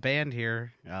band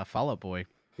here, Fall Out Boy.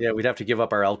 Yeah, we'd have to give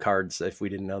up our L cards if we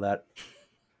didn't know that.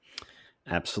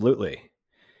 Absolutely.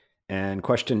 And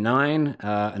question 9,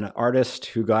 an artist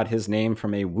who got his name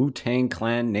from a Wu-Tang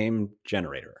Clan name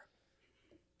generator.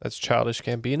 That's Childish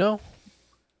Gambino.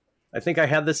 I think I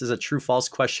had this as a true-false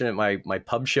question at my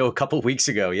pub show a couple weeks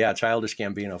ago. Yeah, Childish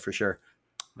Gambino for sure.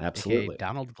 Absolutely. AKA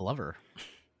Donald Glover.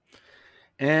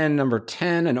 And number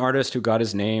 10, an artist who got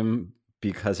his name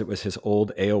because it was his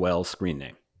old AOL screen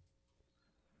name.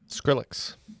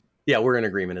 Skrillex. Yeah, we're in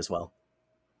agreement as well.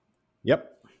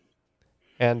 Yep.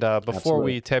 And before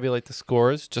Absolutely. we tabulate the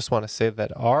scores, just want to say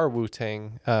that our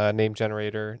Wu-Tang name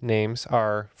generator names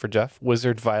are, for Jeff,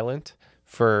 Wizard Violent.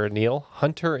 For Neil,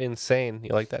 Hunter Insane. You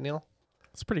like that, Neil?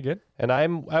 It's pretty good. And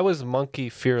I was Monkey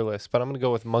Fearless, but I'm going to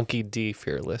go with Monkey D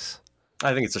Fearless.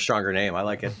 I think it's a stronger name. I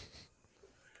like it.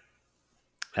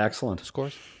 Excellent.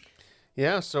 Scores?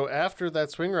 Yeah, so after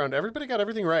that swing round, everybody got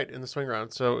everything right in the swing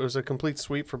round. So it was a complete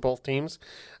sweep for both teams.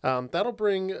 That'll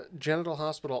bring Genital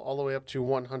Hospital all the way up to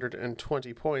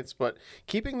 120 points, but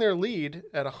keeping their lead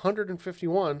at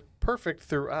 151, perfect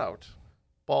throughout.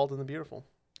 Bald and the Beautiful.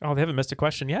 Oh, they haven't missed a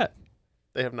question yet.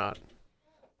 They have not.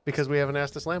 Because we haven't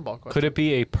asked a slam ball question. Could it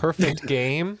be a perfect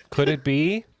game? Could it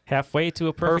be? Halfway to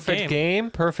a perfect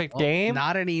game. Perfect game?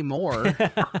 Not anymore.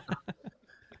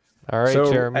 All right, So,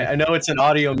 Jeremy. I know it's an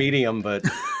audio medium, but...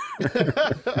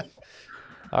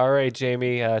 All right,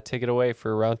 Jamie, take it away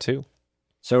for round 2.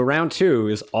 So round 2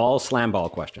 is all slam ball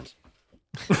questions.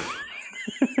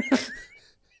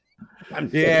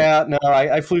 Yeah, no,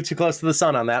 I flew too close to the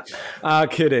sun on that.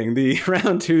 Kidding. The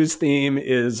round 2's theme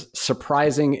is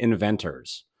surprising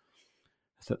inventors.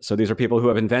 So these are people who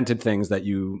have invented things that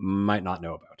you might not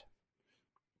know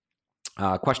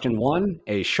about. Question 1,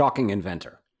 a shocking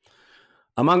inventor.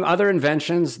 Among other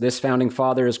inventions, this founding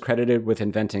father is credited with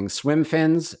inventing swim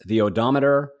fins, the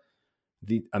odometer,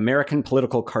 the American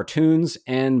political cartoons,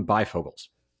 and bifocals.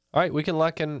 All right, we can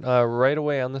lock in right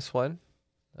away on this one.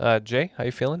 Jay, how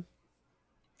you feeling?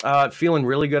 Feeling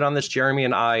really good on this. Jeremy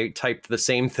and I typed the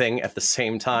same thing at the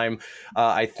same time.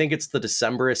 I think it's the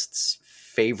Decemberists'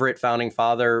 favorite founding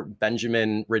father,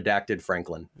 Benjamin Redacted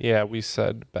Franklin. Yeah, we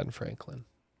said Ben Franklin.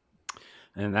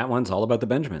 And that one's all about the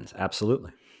Benjamins.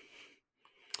 Absolutely.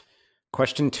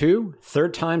 Question 2,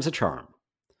 third time's a charm.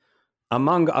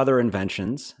 Among other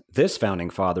inventions, this founding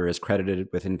father is credited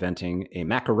with inventing a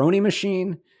macaroni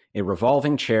machine, a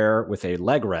revolving chair with a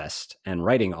leg rest and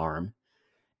writing arm,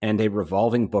 and a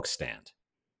revolving book stand.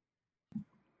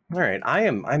 All right,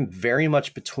 I'm very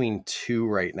much between 2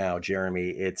 right now, Jeremy.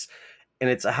 It's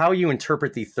how you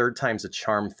interpret the third time's a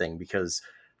charm thing, because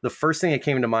the first thing that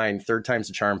came to mind, third time's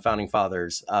a charm, founding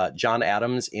fathers, John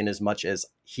Adams, in as much as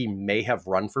he may have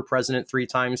run for president 3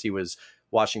 times, he was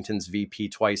Washington's VP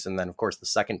twice, and then of course the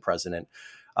second president.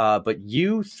 But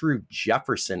you threw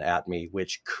Jefferson at me,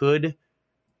 which could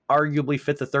arguably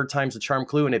fit the third time's a charm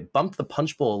clue, and it bumped the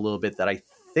punch bowl a little bit. That I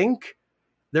think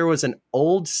there was an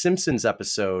old Simpsons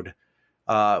episode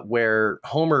where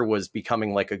Homer was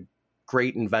becoming like a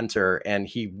great inventor, and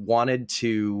he wanted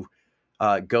to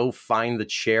go find the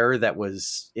chair that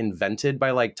was invented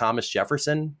by like Thomas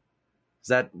Jefferson. Does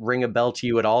that ring a bell to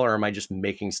you at all, or am I just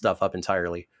making stuff up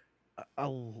entirely? I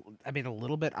mean, a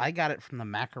little bit. I got it from the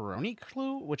macaroni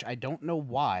clue, which I don't know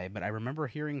why, but I remember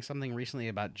hearing something recently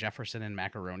about Jefferson and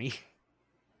macaroni.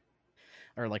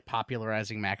 Or like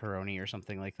popularizing macaroni or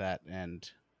something like that. And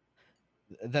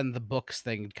then the books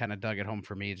thing kind of dug it home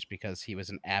for me, just because he was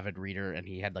an avid reader and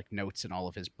he had like notes in all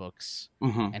of his books,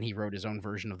 and he wrote his own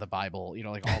version of the Bible, you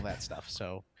know, like all that stuff.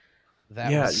 So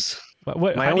that was...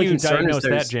 How do you diagnose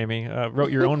that, Jamie?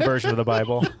 Wrote your own version of the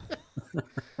Bible.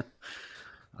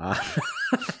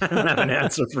 I don't have an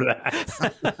answer for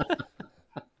that.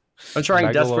 I'm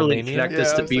trying desperately to Megalomania? connect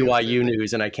this to BYU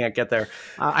news, and I can't get there.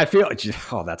 I feel.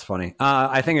 Oh, that's funny.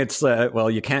 I think it's well,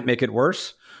 you can't make it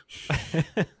worse.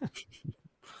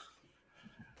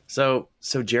 So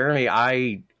Jeremy,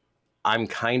 I'm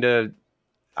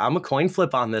a coin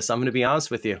flip on this. I'm going to be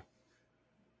honest with you.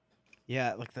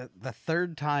 Yeah, like the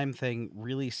third time thing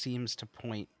really seems to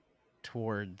point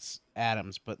towards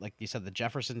Adams, but like you said, the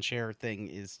Jefferson chair thing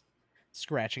is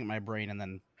scratching at my brain, and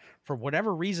then for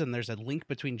whatever reason, there's a link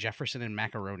between Jefferson and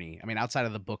macaroni. I mean, outside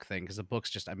of the book thing, because the books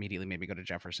just immediately made me go to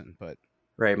Jefferson, but.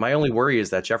 Right. My only worry is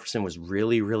that Jefferson was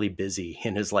really, really busy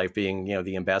in his life, being,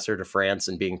 the ambassador to France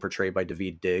and being portrayed by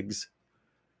Daveed Diggs.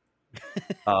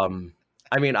 I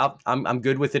mean, I'm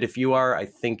good with it if you are. I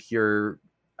think your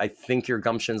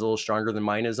gumption's a little stronger than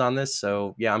mine is on this.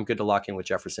 So yeah, I'm good to lock in with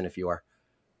Jefferson if you are.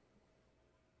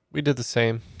 We did the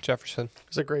same, Jefferson.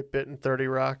 There's a great bit in 30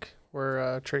 Rock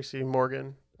where Tracy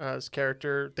Morgan, his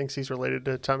character, thinks he's related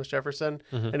to Thomas Jefferson,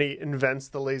 and he invents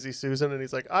the lazy Susan, and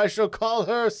he's like, I shall call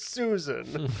her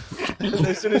Susan. And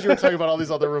as soon as you were talking about all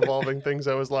these other revolving things,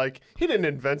 I was like, he didn't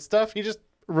invent stuff. He just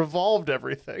revolved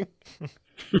everything.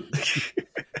 Let's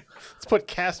put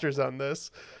casters on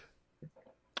this.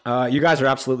 You guys are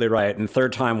absolutely right. And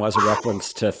third time was a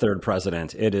reference to third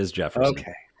president. It is Jefferson.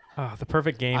 Okay. Oh, the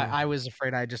perfect game. I was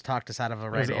afraid I just talked us out of a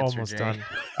right answer, almost Jay. done.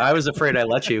 I was afraid I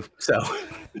let you, so.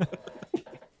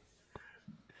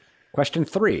 Question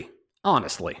 3.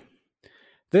 Honestly,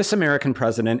 this American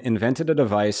president invented a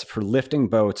device for lifting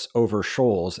boats over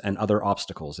shoals and other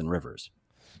obstacles in rivers.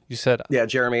 You said, Yeah,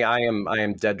 Jeremy, I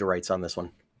am dead to rights on this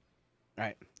one. All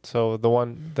right. so the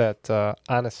one that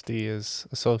honesty is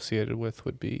associated with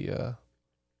would be,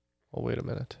 well, wait a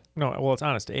minute. No, well, it's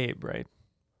Honest Abe, right?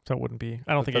 So it wouldn't be.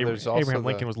 I don't But think then there's also Abraham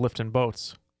Lincoln was lifting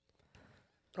boats.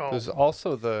 Oh, There's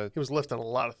also he was lifting a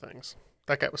lot of things.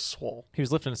 That guy was swole. He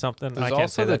was lifting something. there's I can't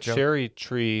also say the that joke. cherry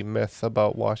tree myth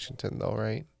about Washington, though,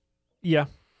 right? Yeah,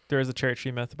 there is a cherry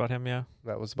tree myth about him. Yeah,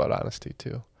 That was about honesty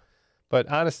too. But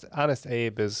honest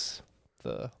Abe is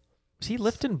the. was he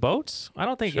lifting boats? I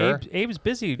don't think Sure. Abe's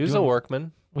busy. He was a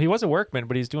workman. Well, he was a workman,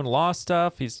 but he's doing law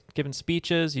stuff. He's giving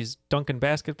speeches. He's dunking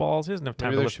basketballs. He doesn't have time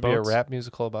Maybe to there lift should boats. be a rap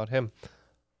musical about him.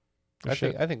 There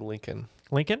should. I think Lincoln.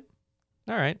 Lincoln?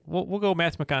 All right. We'll go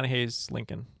Matthew McConaughey's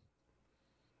Lincoln.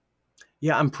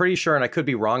 Yeah, I'm pretty sure, and I could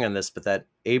be wrong on this, but that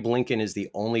Abe Lincoln is the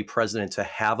only president to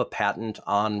have a patent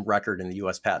on record in the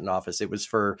U.S. Patent Office. It was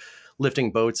for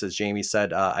lifting boats, as Jamie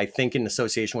said, I think in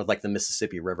association with like the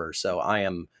Mississippi River. So I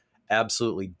am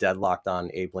absolutely deadlocked on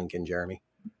Abe Lincoln, Jeremy.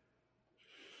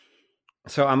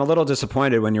 So I'm a little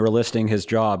disappointed when you were listing his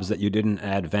jobs that you didn't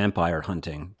add vampire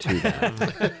hunting to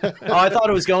that. Oh, I thought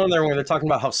it was going there when they're talking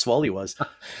about how swell he was.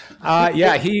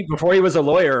 Yeah, before he was a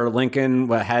lawyer, Lincoln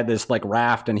had this like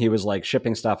raft and he was like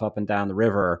shipping stuff up and down the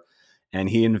river, and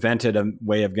he invented a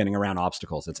way of getting around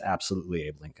obstacles. It's absolutely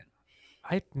Abe Lincoln.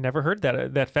 I never heard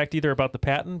that fact either about the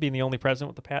patent, being the only president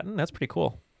with the patent. That's pretty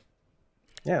cool.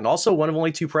 Yeah, and also one of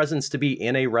only 2 presidents to be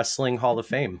in a wrestling Hall of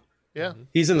Fame. Yeah.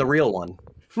 He's in the real one.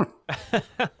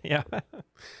 Yeah.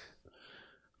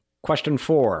 Question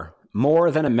 4.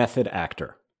 More than a method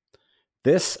actor.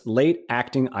 This late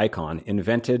acting icon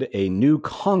invented a new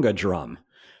conga drum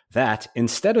that,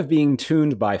 instead of being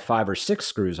tuned by 5 or 6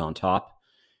 screws on top,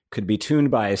 could be tuned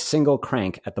by a single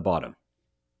crank at the bottom.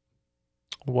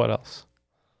 What else?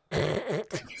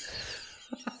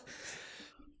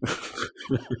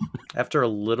 After a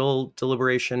little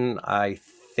deliberation, I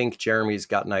think Jeremy's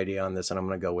got an idea on this, and I'm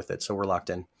going to go with it. So we're locked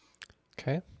in.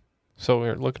 Okay. So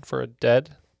we're looking for a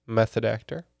dead method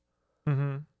actor.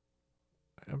 Mm-hmm.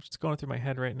 I'm just going through my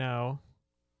head right now.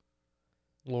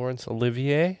 Laurence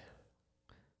Olivier.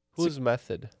 Who's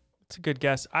method? It's a good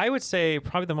guess. I would say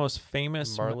probably the most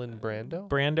famous. Marlon Brando?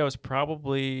 Brando is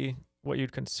probably what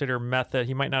you'd consider method.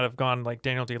 He might not have gone like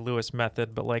Daniel Day-Lewis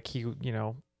method, but like he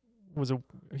was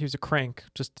a crank,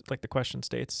 just like the question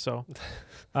states. So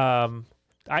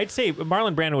I'd say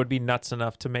Marlon Brando would be nuts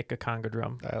enough to make a conga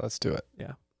drum. All right, let's do it.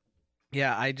 Yeah.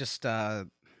 Yeah, I just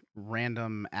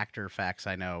random actor facts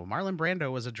I know. Marlon Brando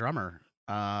was a drummer.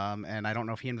 And I don't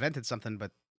know if he invented something,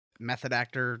 but method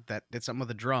actor that did something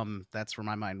with a drum, that's where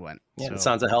my mind went. Yeah, So- it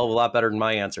sounds a hell of a lot better than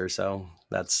my answer. So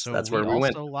that's where we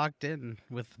went. also locked in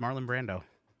with Marlon Brando.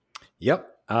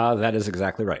 Yep, that is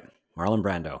exactly right. Marlon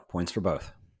Brando. Points for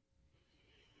both.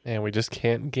 And we just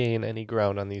can't gain any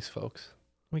ground on these folks.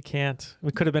 We can't.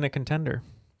 We could have been a contender.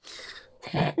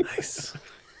 Nice.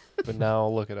 But now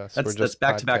look at us. That's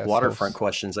back-to-back podcast waterfront hosts.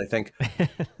 questions, I think.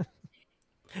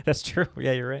 That's true.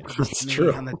 Yeah, you're right. That's Me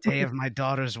true. On the day of my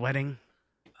daughter's wedding.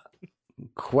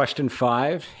 Question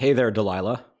 5. Hey there,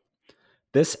 Delilah.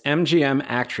 This MGM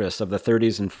actress of the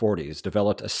 30s and 40s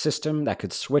developed a system that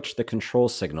could switch the control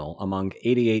signal among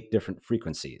 88 different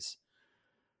frequencies.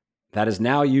 That is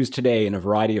now used today in a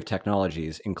variety of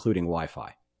technologies, including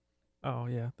Wi-Fi. Oh,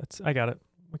 yeah. I got it.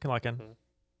 We can lock in.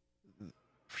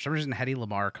 For some reason, Hedy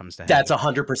Lamarr comes to head. That's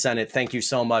 100% it. Thank you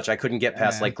so much. I couldn't get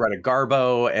past like Greta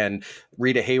Garbo and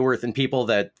Rita Hayworth and people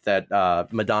that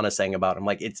Madonna sang about. I'm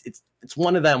like, it's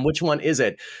one of them. Which one is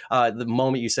it? The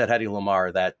moment you said Hedy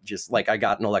Lamarr, that just like I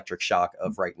got an electric shock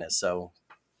of rightness. So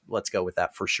let's go with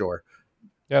that for sure.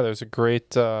 Yeah, there's a great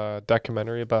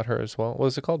documentary about her as well. What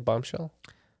was it called? Bombshell?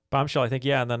 Bombshell, I think.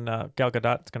 Yeah, and then Gal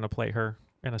Gadot's going to play her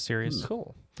in a series.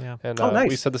 Cool. Yeah. And nice.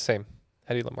 We said the same.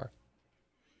 Hedy Lamarr.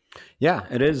 Yeah,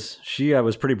 it is. She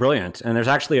was pretty brilliant. And there's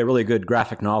actually a really good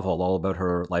graphic novel all about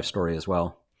her life story as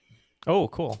well. Oh,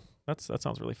 cool. That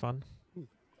sounds really fun. I'll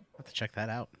have to check that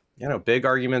out. You know, big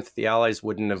argument that the Allies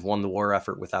wouldn't have won the war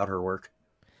effort without her work.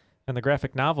 And the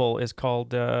graphic novel is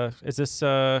called, is this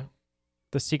The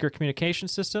Secret Communication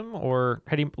System or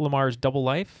Hedy Lamarr's Double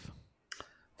Life? I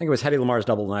think it was Hedy Lamarr's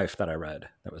Double Life that I read.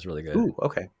 That was really good. Ooh,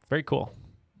 okay. Very cool.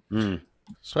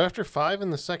 So after 5 in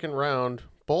the second round,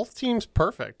 both teams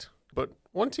perfect, but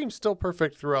one team's still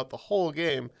perfect throughout the whole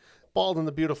game. Bald and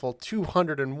the Beautiful,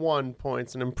 201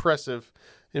 points, an impressive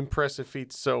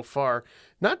feat so far.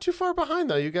 Not too far behind,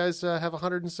 though. You guys have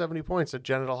 170 points at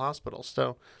Genital Hospital,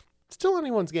 so still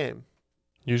anyone's game.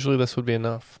 Usually this would be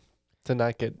enough to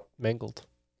not get mangled.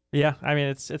 Yeah, I mean,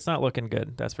 it's not looking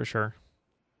good, that's for sure.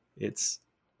 It's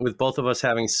with both of us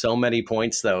having so many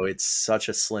points, though, it's such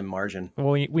a slim margin.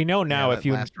 Well, we know now Yeah, if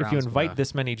you that last round's invite gonna-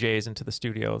 this many Jays into the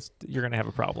studios, you're going to have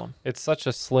a problem. It's such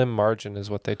a slim margin is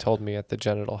what they told me at the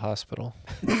Genital Hospital.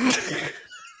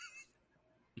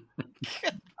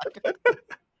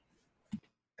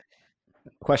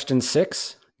 Question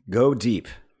 6, Go Deep.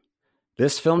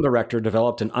 This film director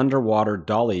developed an underwater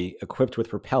dolly equipped with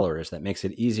propellers that makes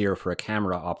it easier for a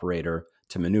camera operator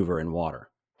to maneuver in water.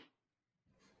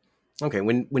 Okay,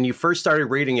 when you first started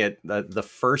reading it, the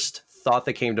first thought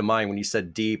that came to mind when you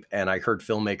said deep and I heard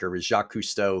filmmaker was Jacques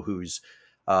Cousteau, who's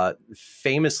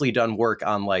famously done work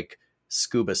on like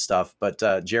scuba stuff. But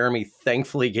Jeremy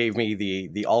thankfully gave me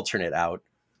the alternate out.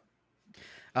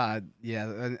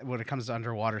 Yeah, when it comes to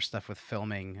underwater stuff with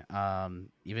filming,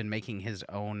 even making his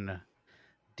own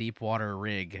deep water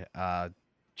rig,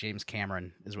 James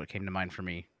Cameron is what came to mind for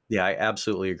me. Yeah, I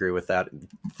absolutely agree with that.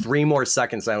 3 more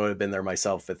seconds, I would have been there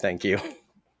myself, but thank you.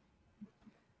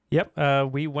 Yep,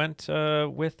 we went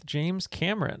with James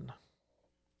Cameron.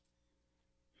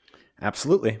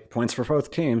 Absolutely. Points for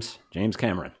both teams. James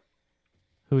Cameron.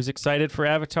 Who's excited for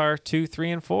Avatar 2,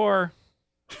 3, and 4?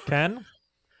 Ken?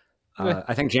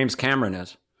 I think James Cameron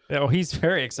is. Oh, he's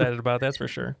very excited about that, that's for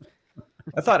sure.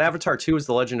 I thought Avatar 2 was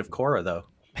The Legend of Korra, though.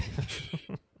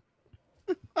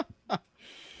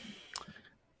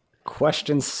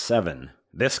 Question 7.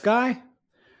 This guy?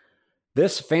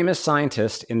 This famous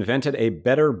scientist invented a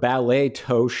better ballet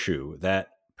toe shoe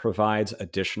that provides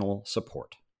additional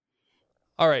support.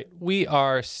 All right, we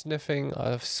are sniffing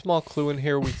a small clue in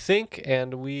here, we think,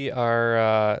 and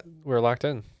we're locked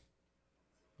in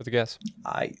with a guess.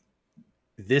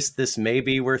 This may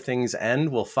be where things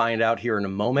end. We'll find out here in a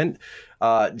moment.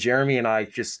 Jeremy and I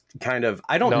just kind of,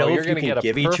 I don't know if you can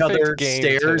give each other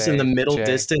stares in the middle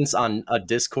distance on a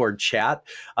Discord chat,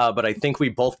 but I think we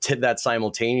both did that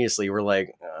simultaneously. We're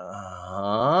like,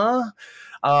 I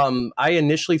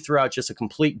initially threw out just a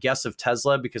complete guess of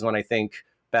Tesla because when I think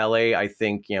ballet, I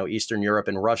think, Eastern Europe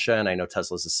and Russia, and I know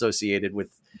Tesla's associated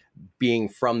with being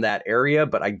from that area,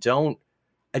 but I don't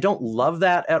love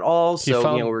that at all.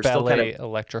 So, we're still kind of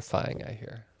electrifying, I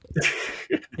hear.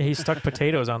 Yeah, he stuck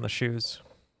potatoes on the shoes.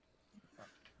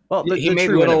 Well, he the made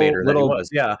true little, innovator that he was,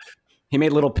 yeah. He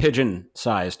made little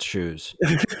pigeon-sized shoes.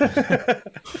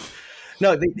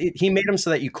 No, he made them so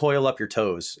that you coil up your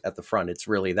toes at the front.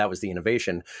 That was the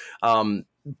innovation.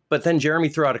 But then Jeremy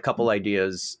threw out a couple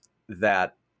ideas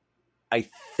that I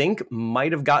think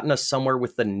might have gotten us somewhere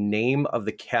with the name of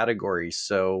the category.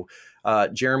 So,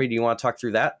 Jeremy, do you want to talk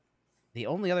through that? The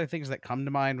only other things that come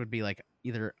to mind would be like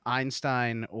either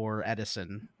Einstein or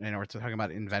Edison. We're talking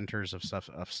about inventors of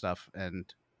stuff, and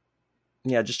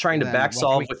yeah, just trying to back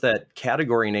solve with that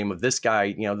category name of this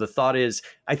guy. The thought is,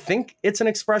 I think it's an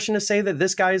expression to say that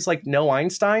this guy is like no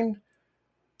Einstein.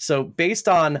 So based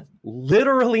on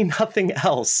literally nothing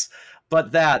else,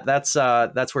 but that's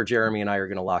where Jeremy and I are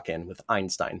going to lock in with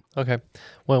Einstein. Okay,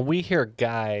 when we hear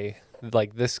guy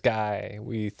like this guy,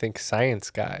 we think science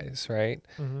guys, right?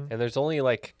 Mm-hmm. And there's only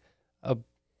like a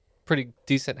pretty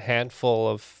decent handful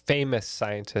of famous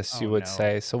scientists, you would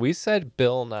say. So we said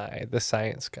Bill Nye, the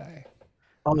science guy.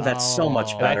 Oh, that's so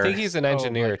much And better. I think he's an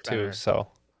engineer too, so.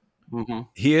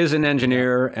 He is an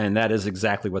engineer, and that is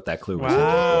exactly what that clue was.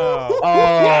 Wow.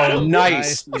 Oh,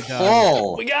 nice Nicely done.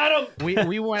 pull. We got him.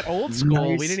 We went old school.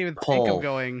 We Nice didn't even think pull. of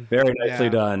going. Very nicely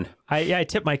Yeah. done. I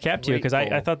tip my cap to you Great because I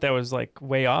pull. thought that was like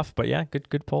way off, but yeah,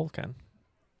 good pull, Ken.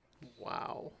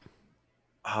 Wow.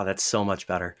 Oh, that's so much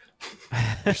better.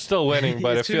 You're still winning,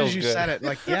 but As it soon feels as you good. said it,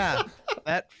 like, yeah,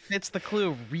 that fits the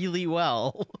clue really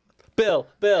well. Bill.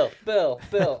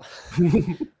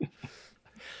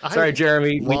 Sorry,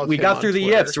 Jeremy. We got through the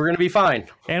yips. We're going to be fine.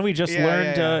 And we just Yeah,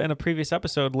 learned yeah, yeah. in a previous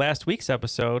episode, last week's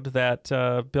episode, that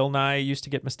Bill Nye used to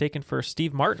get mistaken for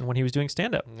Steve Martin when he was doing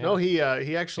stand-up. No, he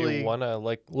actually He won a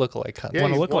lookalike contest. yeah,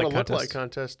 won a he's lookalike won a contest. lookalike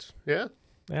contest. Yeah.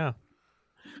 Yeah.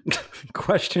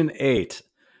 Question 8.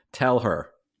 Tell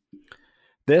her.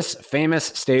 This famous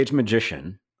stage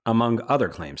magician, among other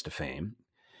claims to fame,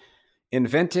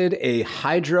 invented a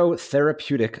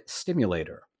hydrotherapeutic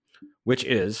stimulator, which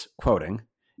is, quoting,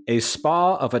 a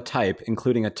spa of a type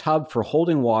including a tub for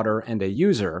holding water and a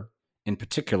user, in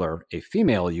particular a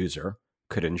female user,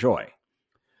 could enjoy.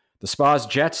 The spa's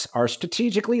jets are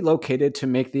strategically located to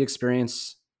make the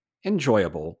experience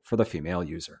enjoyable for the female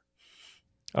user.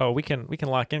 Oh, we can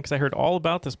lock in because I heard all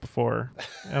about this before,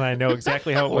 and I know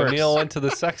exactly how it When works. Neil went to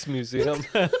the sex museum.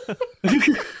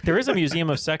 There is a museum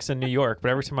of sex in New York,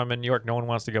 but every time I'm in New York, no one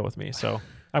wants to go with me. So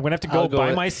I'm gonna have to go I'll by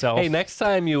with- myself. Hey, next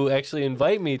time you actually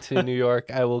invite me to New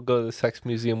York, I will go to the sex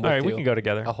museum with All right, you. we can go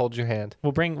together. I'll hold your hand.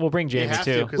 We'll bring You Jamie have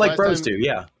too. to, 'cause Like last bros time- do,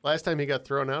 yeah. Last time he got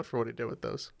thrown out for what he did with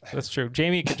those. That's true.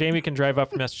 Jamie can drive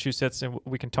up from Massachusetts, and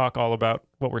we can talk all about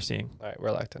what we're seeing. All right,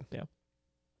 we're locked in. Yeah.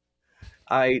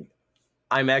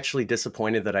 I'm actually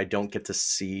disappointed that I don't get to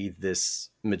see this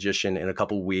magician in a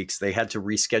couple weeks. They had to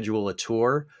reschedule a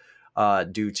tour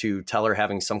due to Teller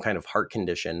having some kind of heart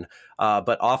condition.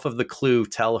 But off of the clue,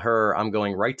 Tell Her, I'm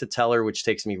going right to Teller, which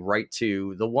takes me right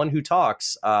to the one who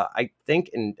talks. I think,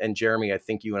 and Jeremy, I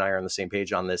think you and I are on the same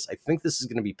page on this. I think this is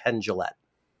going to be Penn Jillette.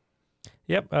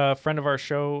 Yep, a friend of our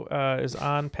show is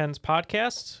on Penn's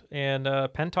podcast, and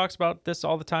Penn talks about this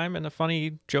all the time in a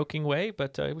funny, joking way.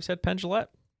 But we said Penn Jillette.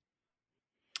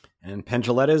 And Penn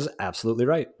Jillette is absolutely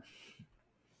right.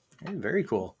 Hey, very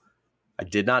cool. I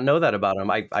did not know that about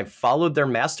him. I followed their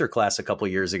master class a couple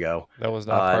years ago. That was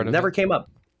not part of never it. came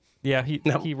up. Yeah,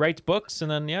 he writes books,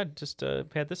 and then just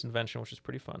had this invention, which is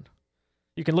pretty fun.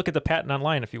 You can look at the patent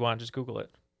online if you want. Just Google it.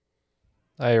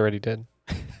 I already did.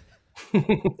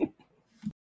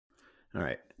 All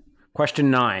right. Question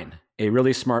 9. A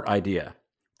really smart idea.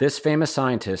 This famous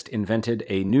scientist invented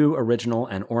a new original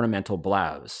and ornamental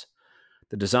blouse.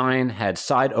 The design had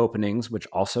side openings, which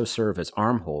also serve as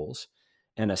armholes,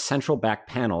 and a central back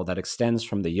panel that extends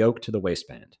from the yoke to the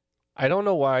waistband. I don't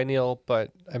know why, Neil,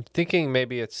 but I'm thinking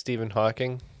maybe it's Stephen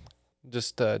Hawking.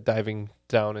 Just diving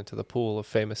down into the pool of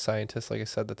famous scientists, like I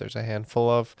said, that there's a handful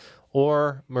of.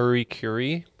 Or Marie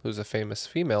Curie, who's a famous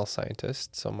female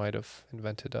scientist, so might have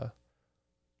invented a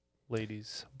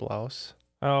lady's blouse.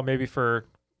 Oh, maybe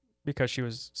because she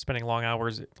was spending long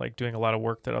hours, like doing a lot of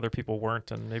work that other people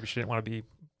weren't, and maybe she didn't want to be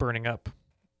burning up.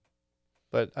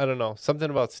 But I don't know. Something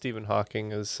about Stephen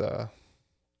Hawking is...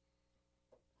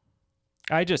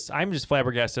 I'm just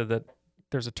flabbergasted that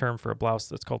there's a term for a blouse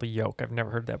that's called a yoke. I've never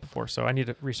heard that before, so I need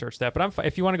to research that. But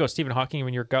if you want to go Stephen Hawking,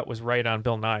 when your gut was right on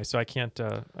Bill Nye, so I can't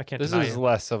This deny is it.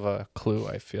 less of a clue,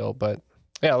 I feel. But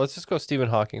yeah, let's just go Stephen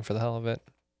Hawking for the hell of it.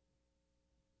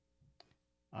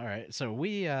 All right, so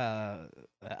we I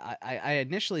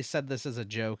initially said this as a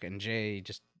joke, and Jay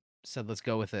just said let's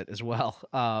go with it as well.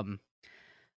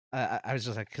 I was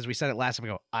just like, because we said it last time, we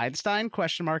go Einstein ?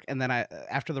 And then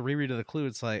after the reread of the clue,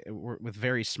 it's like with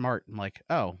very smart. I'm like,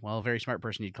 oh well, a very smart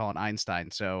person you'd call an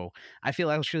Einstein. So I feel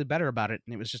actually better about it,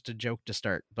 and it was just a joke to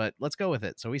start. But let's go with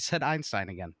it. So we said Einstein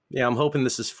again. Yeah, I'm hoping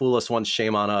this is fool us once,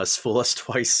 shame on us, fool us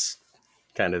twice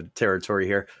kind of territory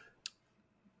here.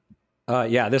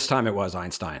 Yeah, this time it was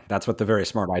Einstein. That's what the very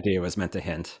smart idea was meant to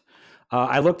hint.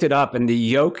 I looked it up, and the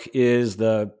yoke is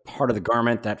the part of the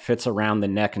garment that fits around the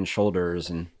neck and shoulders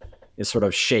and is sort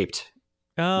of shaped.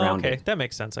 Oh, rounded. okay, that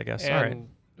makes sense, I guess. All right. And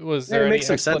was Yeah, it there any makes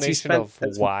some sense. He explanation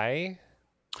spent- of why?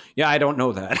 Yeah, I don't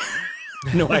know that.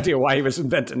 No idea why he was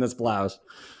inventing this blouse.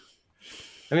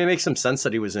 I mean, it makes some sense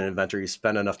that he was an inventor. He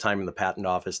spent enough time in the patent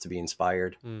office to be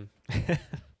inspired.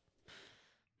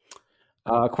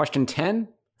 Question 10.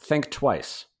 Think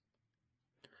twice.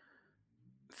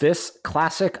 This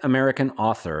classic American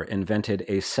author invented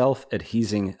a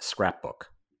self-adhesing scrapbook.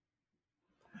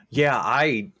 Yeah,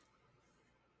 I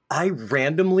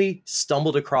randomly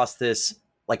stumbled across this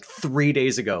like 3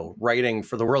 days ago, writing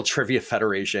for the World Trivia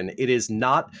Federation. It is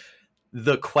not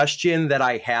the question that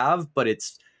I have, but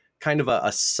it's kind of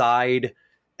a side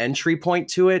entry point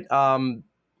to it. And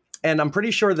I'm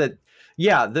pretty sure that,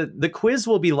 yeah, the quiz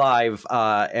will be live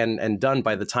and done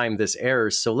by the time this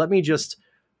airs. So let me just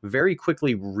very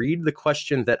quickly read the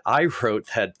question that I wrote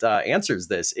that answers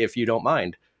this, if you don't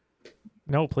mind.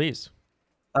 No, please.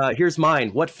 Here's mine.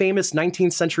 What famous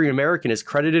 19th century American is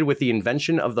credited with the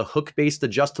invention of the hook-based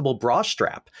adjustable bra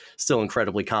strap, still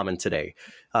incredibly common today?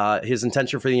 His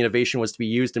intention for the innovation was to be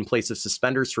used in place of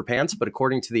suspenders for pants, but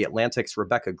according to The Atlantic's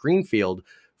Rebecca Greenfield,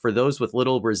 for those with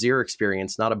little brassiere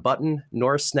experience, not a button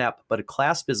nor a snap, but a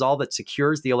clasp is all that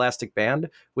secures the elastic band,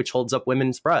 which holds up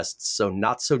women's breasts. So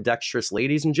not so dexterous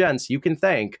ladies and gents, you can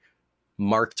thank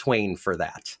Mark Twain for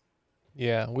that.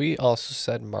 Yeah, we also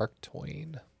said Mark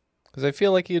Twain. Because I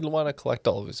feel like he'd want to collect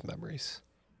all of his memories.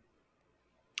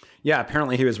 Yeah,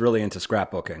 apparently he was really into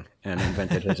scrapbooking and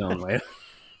invented his own way.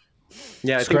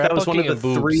 Yeah, I think that was one of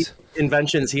the 3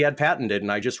 inventions he had patented, and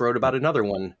I just wrote about another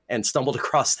one and stumbled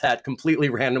across that completely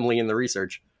randomly in the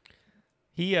research.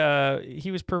 He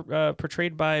was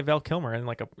portrayed by Val Kilmer in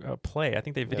like a play. I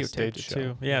think they videotaped it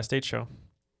too. Yeah, stage show.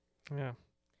 Yeah.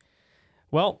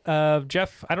 Well,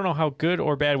 Jeff, I don't know how good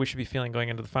or bad we should be feeling going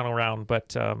into the final round,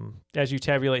 but as you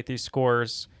tabulate these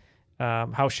scores,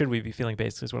 how should we be feeling,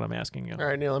 basically, is what I'm asking you. All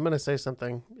right, Neil, I'm going to say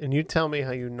something, and you tell me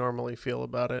how you normally feel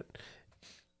about it.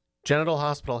 Genital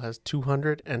Hospital has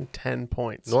 210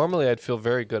 points. Normally, I'd feel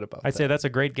very good about that. I'd say that's a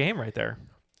great game right there.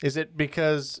 Is it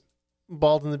because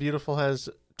Bald and the Beautiful has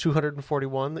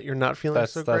 241 that you're not feeling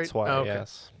so great? That's why,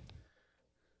 yes.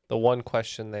 The one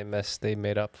question they missed, they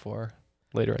made up for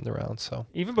later in the round. So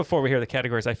even before we hear the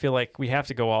categories, I feel like we have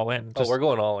to go all in. We're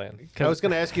going all in. I was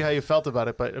going to ask you how you felt about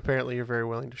it, but apparently you're very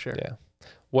willing to share. Yeah.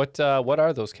 What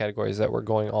are those categories that we're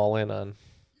going all in on?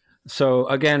 So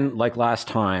again, like last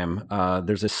time,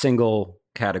 there's a single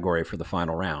category for the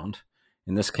final round.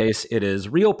 In this case, it is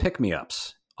real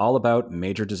pick-me-ups, all about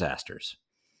major disasters.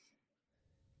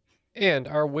 And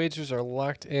our wagers are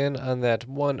locked in on that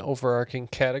one overarching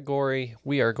category.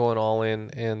 We are going all in,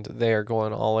 and they are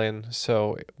going all in.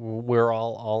 So we're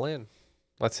all in.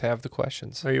 Let's have the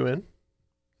questions. Are you in?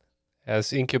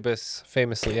 As Incubus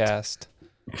famously asked.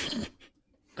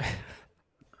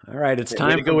 All right, it's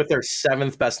time to go with their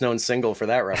 7th best-known single for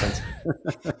that reference.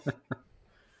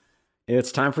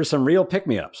 It's time for some real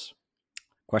pick-me-ups.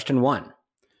 Question 1.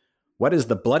 What is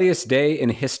the bloodiest day in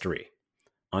history?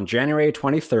 On January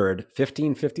 23rd,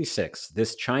 1556,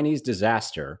 this Chinese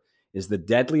disaster is the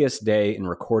deadliest day in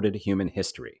recorded human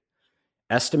history.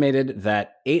 Estimated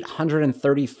that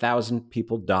 830,000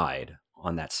 people died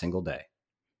on that single day.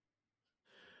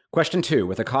 Question 2.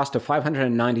 With a cost of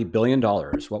 $590 billion,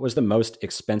 what was the most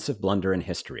expensive blunder in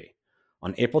history?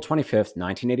 On April 25th,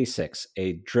 1986,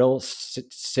 a drill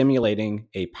simulating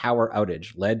a power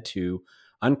outage led to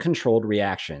uncontrolled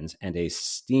reactions and a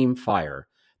steam fire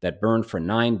that burned for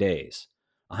 9 days.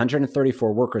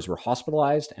 134 workers were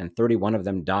hospitalized and 31 of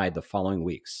them died the following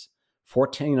weeks.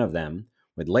 14 of them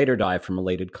would later die from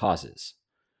related causes.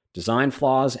 Design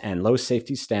flaws and low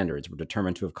safety standards were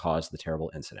determined to have caused the terrible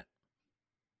incident.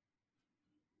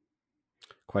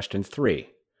 Question 3.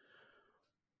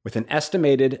 With an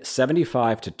estimated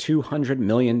 75 to 200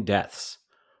 million deaths,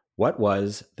 what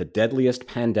was the deadliest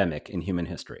pandemic in human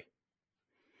history?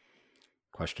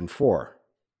 Question 4.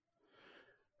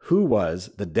 Who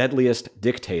was the deadliest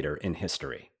dictator in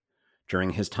history? During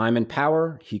his time in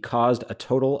power, he caused a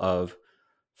total of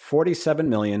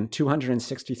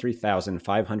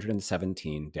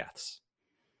 47,263,517 deaths.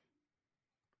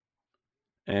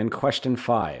 And question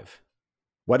 5.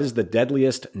 What is the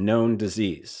deadliest known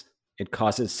disease? It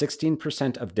causes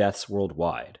 16% of deaths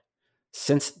worldwide.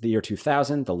 Since the year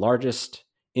 2000, the largest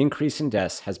increase in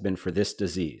deaths has been for this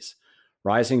disease,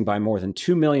 rising by more than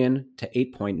 2 million to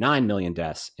 8.9 million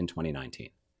deaths in 2019.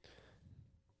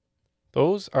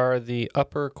 Those are the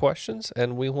upper questions,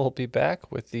 and we will be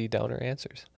back with the downer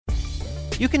answers.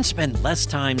 You can spend less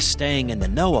time staying in the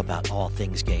know about all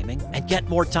things gaming and get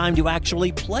more time to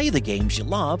actually play the games you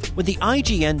love with the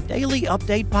IGN Daily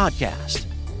Update podcast.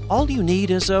 All you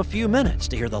need is a few minutes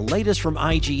to hear the latest from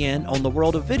IGN on the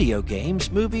world of video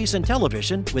games, movies, and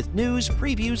television with news,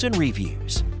 previews, and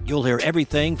reviews. You'll hear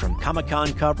everything from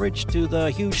Comic-Con coverage to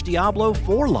the huge Diablo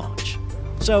 4 launch.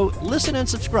 So listen and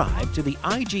subscribe to the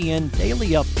IGN Daily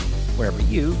Update wherever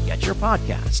you get your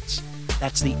podcasts.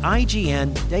 That's the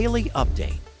IGN Daily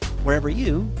Update, wherever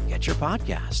you get your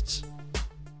podcasts.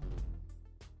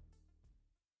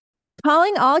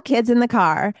 Calling all kids in the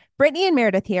car. Brittany and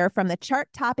Meredith here from the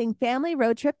chart-topping Family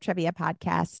Road Trip Trivia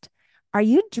podcast. Are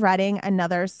you dreading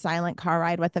another silent car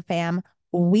ride with the fam?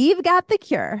 We've got the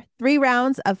cure. 3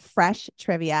 rounds of fresh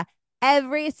trivia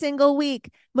every single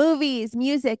week. Movies,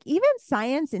 music, even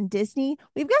science and Disney.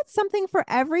 We've got something for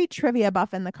every trivia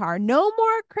buff in the car. No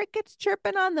more crickets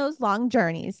chirping on those long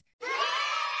journeys.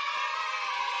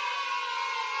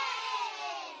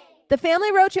 The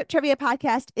Family Road Trip Trivia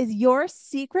Podcast is your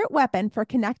secret weapon for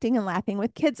connecting and laughing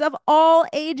with kids of all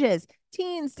ages.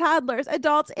 Teens, toddlers,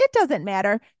 adults, it doesn't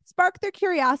matter. Spark their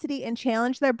curiosity and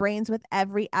challenge their brains with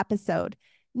every episode.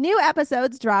 New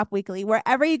episodes drop weekly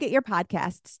wherever you get your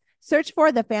podcasts. Search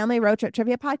for the Family Road Trip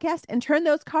Trivia Podcast and turn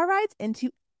those car rides into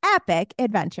epic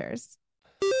adventures.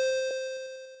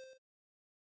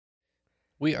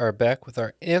 We are back with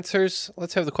our answers.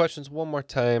 Let's have the questions one more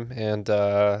time and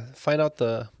find out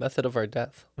the method of our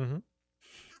death. Mm-hmm.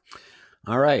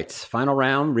 All right. Final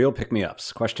round, real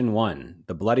pick-me-ups. Question 1.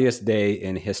 The bloodiest day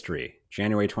in history.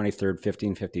 January 23rd,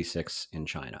 1556 in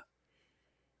China.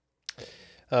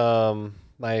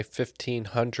 My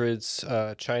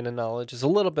 1500s China knowledge is a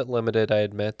little bit limited, I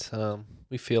admit.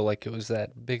 We feel like it was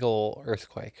that big old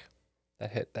earthquake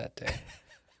that hit that day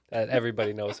that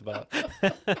everybody knows about.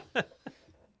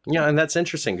 Yeah, and that's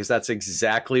interesting because that's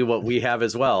exactly what we have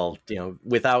as well.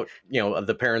 Without,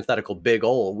 the parenthetical big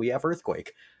ol', we have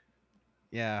earthquake.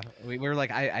 Yeah, we were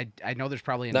like, I know there's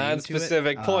probably a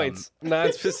non-specific points.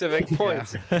 Non-specific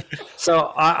points.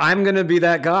 So I'm going to be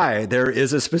that guy. There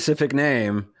is a specific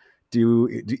name. Do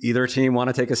either team want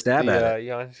to take a stab at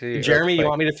it? Jeremy, you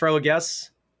want me to throw a guess?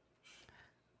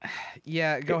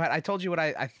 Yeah, go ahead. I told you what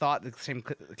I thought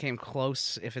came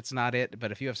close if it's not it,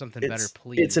 but if you have something better,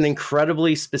 please. It's an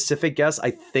incredibly specific guess.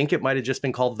 I think it might have just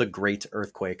been called the Great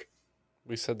Earthquake.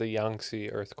 We said the Yangtze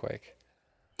earthquake.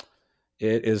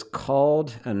 It is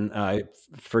called, and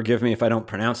forgive me if I don't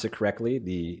pronounce it correctly,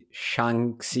 the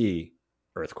Shaanxi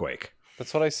earthquake.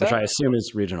 That's what I said. Which I assume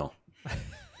is regional.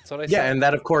 That's what I said. Yeah, and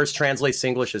that, of course, translates to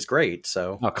English as great.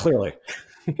 So, clearly.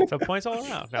 So points all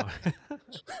around. No.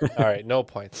 All right, no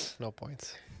points. No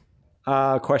points.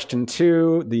 Question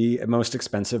 2, the most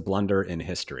expensive blunder in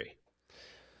history.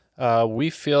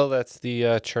 We feel that's the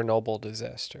Chernobyl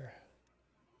disaster.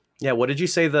 Yeah, what did you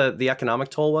say the economic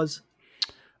toll was?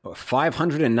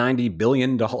 $590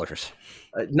 billion.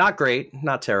 Not great,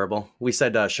 not terrible. We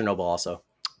said Chernobyl also.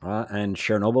 And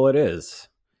Chernobyl it is.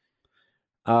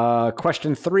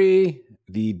 Question 3,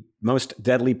 the most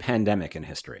deadly pandemic in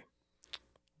history.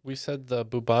 We said the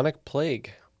bubonic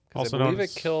plague. Also I believe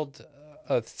it killed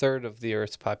a third of the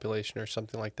Earth's population or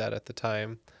something like that at the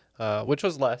time, which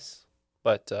was less,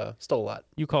 but still a lot.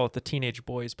 You call it the teenage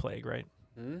boys plague, right?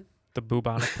 The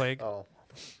bubonic plague. Oh,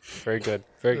 very good.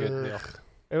 Very good, Neil.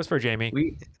 It was for Jamie.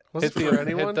 Hit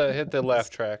the laugh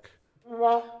track.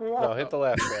 No, hit the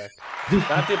laugh track.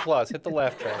 Not the applause. Hit the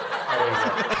laugh track. There you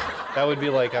go. That would be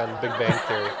like on Big Bang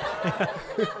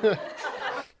Theory.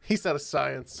 He's out of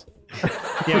science.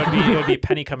 Yeah, it would be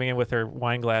Penny coming in with her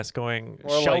wine glass going,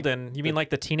 or Sheldon, you mean like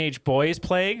the teenage boys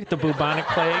plague? The bubonic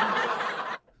plague?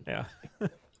 Yeah.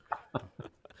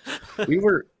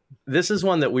 This is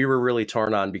one that we were really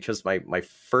torn on because my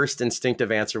first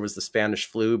instinctive answer was the Spanish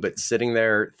flu, but sitting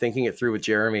there thinking it through with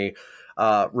Jeremy,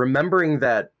 remembering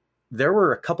that there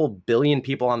were a couple billion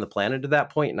people on the planet at that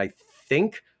point, and I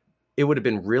think it would have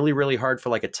been really, really hard for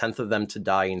like a tenth of them to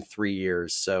die in 3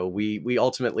 years. So we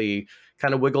ultimately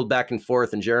kind of wiggled back and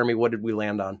forth. And Jeremy, what did we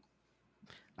land on?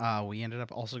 We ended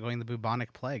up also going the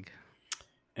bubonic plague.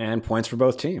 And points for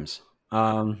both teams.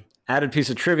 Added piece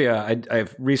of trivia,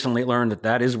 I've recently learned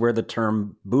that is where the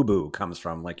term boo-boo comes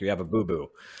from. Like you have a boo-boo.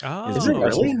 Oh, is it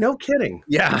really? No kidding.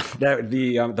 Yeah, that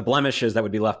the blemishes that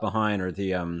would be left behind or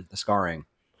the scarring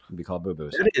would be called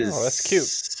boo-boos. That is that's cute.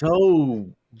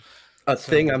 So a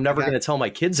thing I'm never going to tell my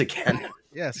kids again.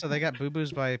 Yeah, so they got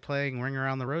boo-boos by playing Ring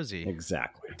Around the Rosie.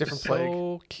 Exactly. Different plague.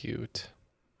 So cute.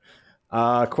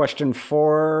 Question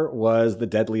 4 was the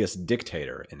deadliest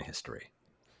dictator in history.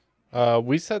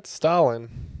 We said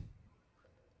Stalin.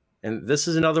 And this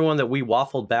is another one that we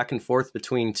waffled back and forth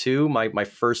between two. My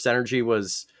first energy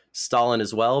was Stalin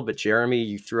as well, but Jeremy,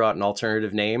 you threw out an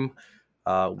alternative name.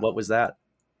 What was that?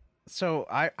 So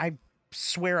I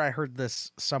swear I heard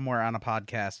this somewhere on a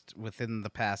podcast within the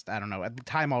past, I don't know, at the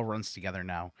time all runs together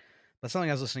now, but something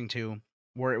I was listening to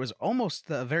where it was almost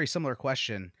a very similar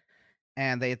question,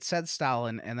 and they had said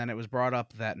Stalin, and then it was brought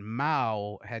up that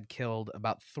Mao had killed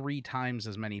about 3 times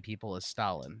as many people as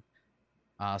Stalin.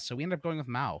 So we ended up going with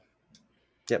Mao.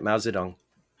 Yeah, Mao Zedong.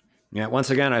 Yeah, once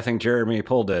again, I think Jeremy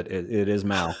pulled it. It is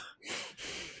Mao.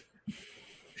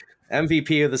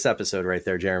 MVP of this episode right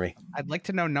there, Jeremy. I'd like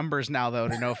to know numbers now, though,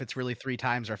 to know if it's really 3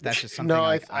 times or if that's just something. No,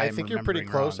 like I think you're pretty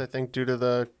close. Wrong. I think due to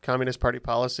the Communist Party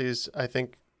policies, I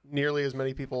think nearly as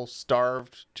many people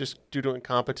starved just due to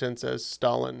incompetence as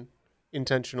Stalin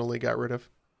intentionally got rid of.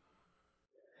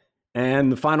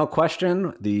 And the final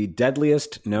question, the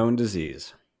deadliest known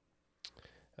disease.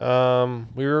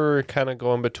 We were kind of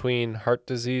going between heart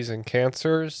disease and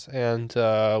cancers, and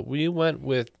we went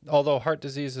with, although heart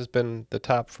disease has been the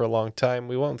top for a long time,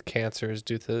 we went with cancers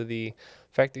due to the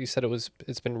fact that you said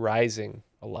it's been rising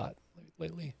a lot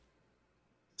lately.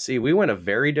 See, we went a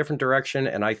very different direction,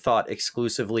 and I thought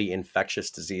exclusively infectious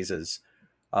diseases.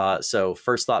 So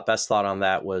first thought, best thought on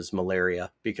that was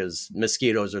malaria, because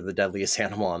mosquitoes are the deadliest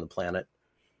animal on the planet.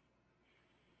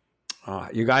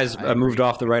 You guys moved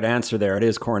off the right answer there. It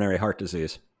is coronary heart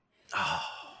disease. Oh,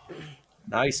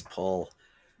 nice pull.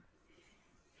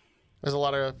 There's a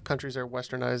lot of countries that are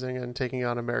westernizing and taking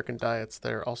on American diets.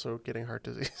 They're also getting heart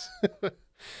disease.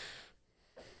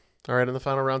 All right, and the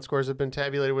final round scores have been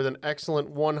tabulated with an excellent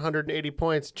 180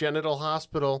 points. Genital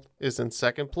Hospital is in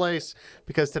second place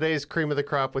because today's cream of the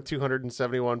crop with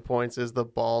 271 points is the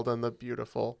Bald and the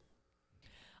Beautiful.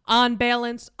 On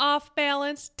balance, off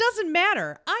balance, doesn't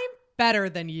matter. I'm better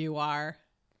than you are.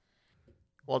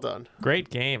 Well done. Great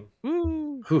game.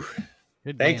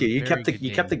 Thank you. You kept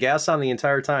the gas on the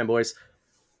entire time, boys.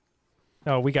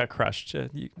 Oh, we got crushed.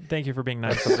 Thank you for being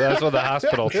nice. That's what the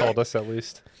hospital told us, at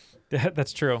least.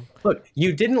 That's true. Look,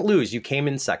 you didn't lose. You came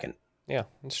in second. Yeah,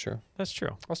 that's true. That's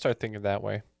true. I'll start thinking that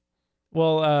way.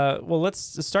 Well,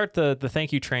 let's start the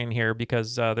thank you train here,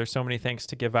 because there's so many thanks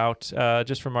to give out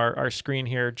just from our screen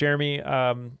here. Jeremy,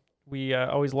 we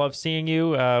always love seeing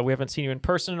you. We haven't seen you in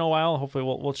person in a while. Hopefully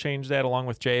we'll change that along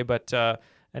with Jay. But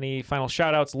any final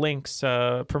shout outs, links,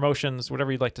 promotions,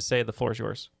 whatever you'd like to say, the floor is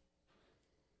yours.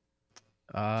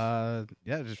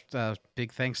 Just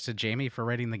big thanks to Jamie for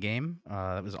writing the game.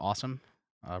 That was awesome.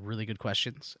 Really good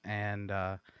questions. And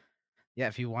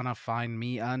if you want to find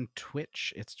me on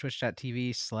Twitch, it's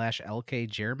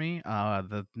twitch.tv/LKJeremy.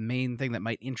 The main thing that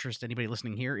might interest anybody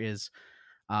listening here is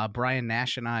Brian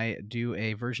Nash and I do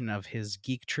a version of his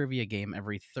Geek Trivia game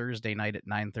every Thursday night at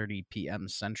 9:30 p.m.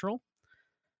 Central.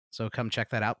 So come check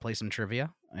that out, play some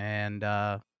trivia. And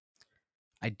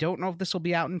I don't know if this will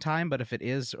be out in time, but if it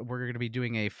is, we're going to be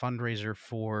doing a fundraiser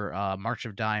for March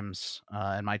of Dimes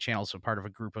and my channel. So part of a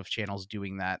group of channels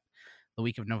doing that the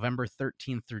week of November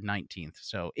 13th through 19th.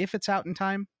 So if it's out in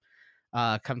time,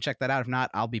 come check that out. If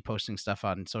not, I'll be posting stuff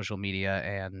on social media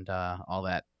and all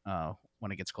that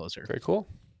when it gets closer. Very cool.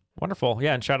 Wonderful.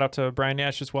 Yeah, and shout out to Brian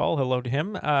Nash as well. Hello to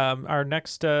him. Our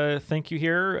next thank you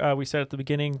here, we said at the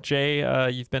beginning,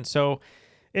 Jay, you've been so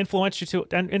influential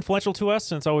to us,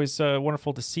 and it's always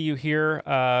wonderful to see you here.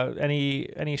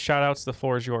 Any shout outs? The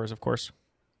floor is yours, of course.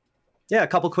 Yeah, a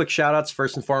couple quick shout outs.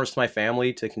 First and foremost to my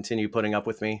family to continue putting up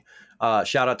with me.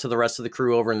 Shout out to the rest of the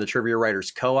crew over in the Trivia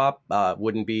Writers Co-op.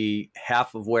 Wouldn't be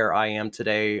half of where I am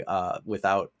today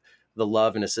without the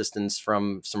love and assistance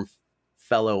from some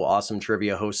fellow awesome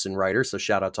trivia hosts and writers. So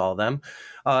shout out to all of them.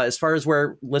 As far as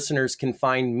where listeners can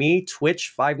find me, Twitch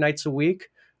 5 nights a week.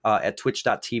 At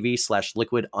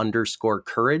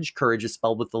twitch.tv/liquid_courage. Courage is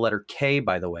spelled with the letter K,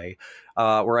 by the way,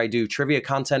 where I do trivia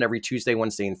content every Tuesday,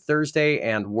 Wednesday, and Thursday,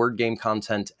 and word game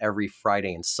content every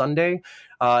Friday and Sunday.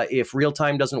 If real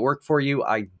time doesn't work for you,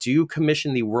 I do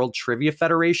commission the World Trivia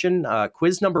Federation.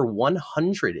 Quiz number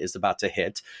 100 is about to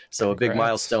hit, so a big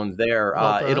milestone there.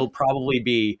 It'll probably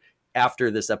be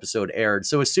after this episode aired,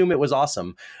 so assume it was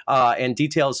awesome. And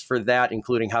details for that,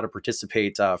 including how to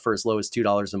participate for as low as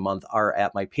 $2 a month, are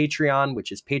at my Patreon,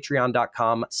 which is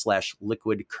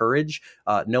patreon.com/liquidcourage.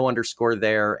 No underscore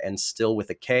there, and still with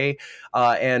a K.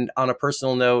 And on a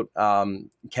personal note,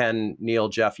 Ken, Neil,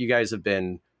 Jeff, you guys have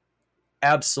been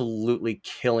absolutely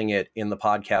killing it in the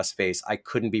podcast space. I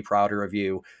couldn't be prouder of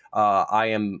you. I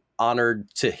am honored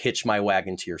to hitch my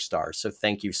wagon to your stars. So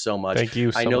thank you so much. Thank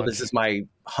you so I know much. This is my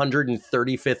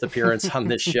 135th appearance on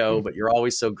this show, but you're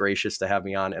always so gracious to have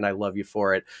me on, and I love you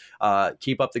for it.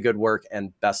 Keep up the good work,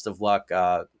 and best of luck.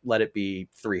 Let it be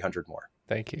 300 more.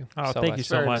 Thank you. Oh, thank you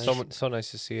so much. So nice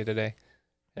to see you today.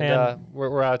 And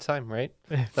we're out of time, right?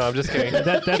 No, I'm just kidding.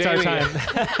 That's Jamie, our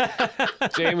time.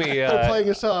 Jamie, They're playing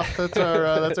us off.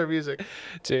 That's our music.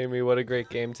 Jamie, what a great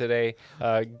game today.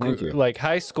 Thank you. Like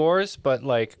high scores, but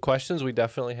like questions we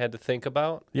definitely had to think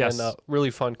about. Yes. And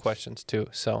really fun questions too.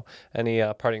 So any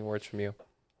parting words from you?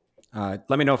 Let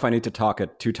me know if I need to talk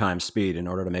at 2 times speed in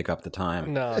order to make up the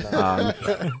time. No.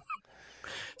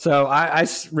 So I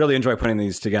really enjoy putting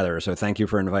these together. So thank you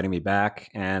for inviting me back.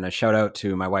 And a shout out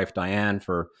to my wife, Diane,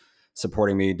 for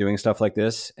supporting me doing stuff like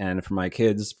this. And for my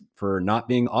kids for not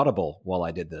being audible while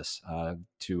I did this.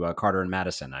 To Carter and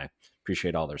Madison, I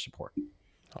appreciate all their support.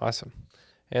 Awesome.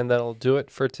 And that'll do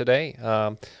it for today.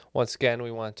 Once again,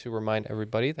 we want to remind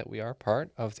everybody that we are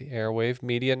part of the Airwave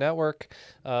Media Network,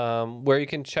 where you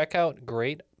can check out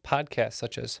great podcasts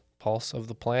such as Pulse of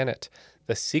the Planet,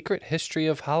 The Secret History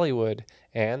of Hollywood,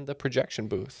 and The Projection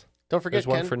Booth. Don't forget, There's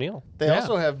one Ken, for Neil. They Yeah.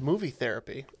 also have movie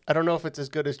therapy. I don't know if it's as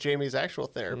good as Jamie's actual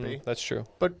therapy. That's true.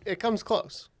 But it comes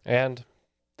close. And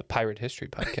the Pirate History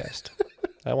Podcast.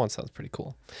 That one sounds pretty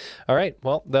cool. All right.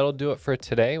 Well, that'll do it for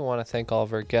today. We want to thank all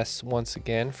of our guests once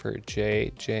again for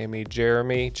Jay, Jamie,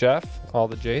 Jeremy, Jeff, all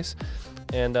the Jays,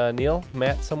 and Neil,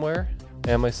 Matt somewhere,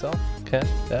 and myself, Ken.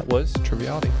 That was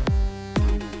Triviality.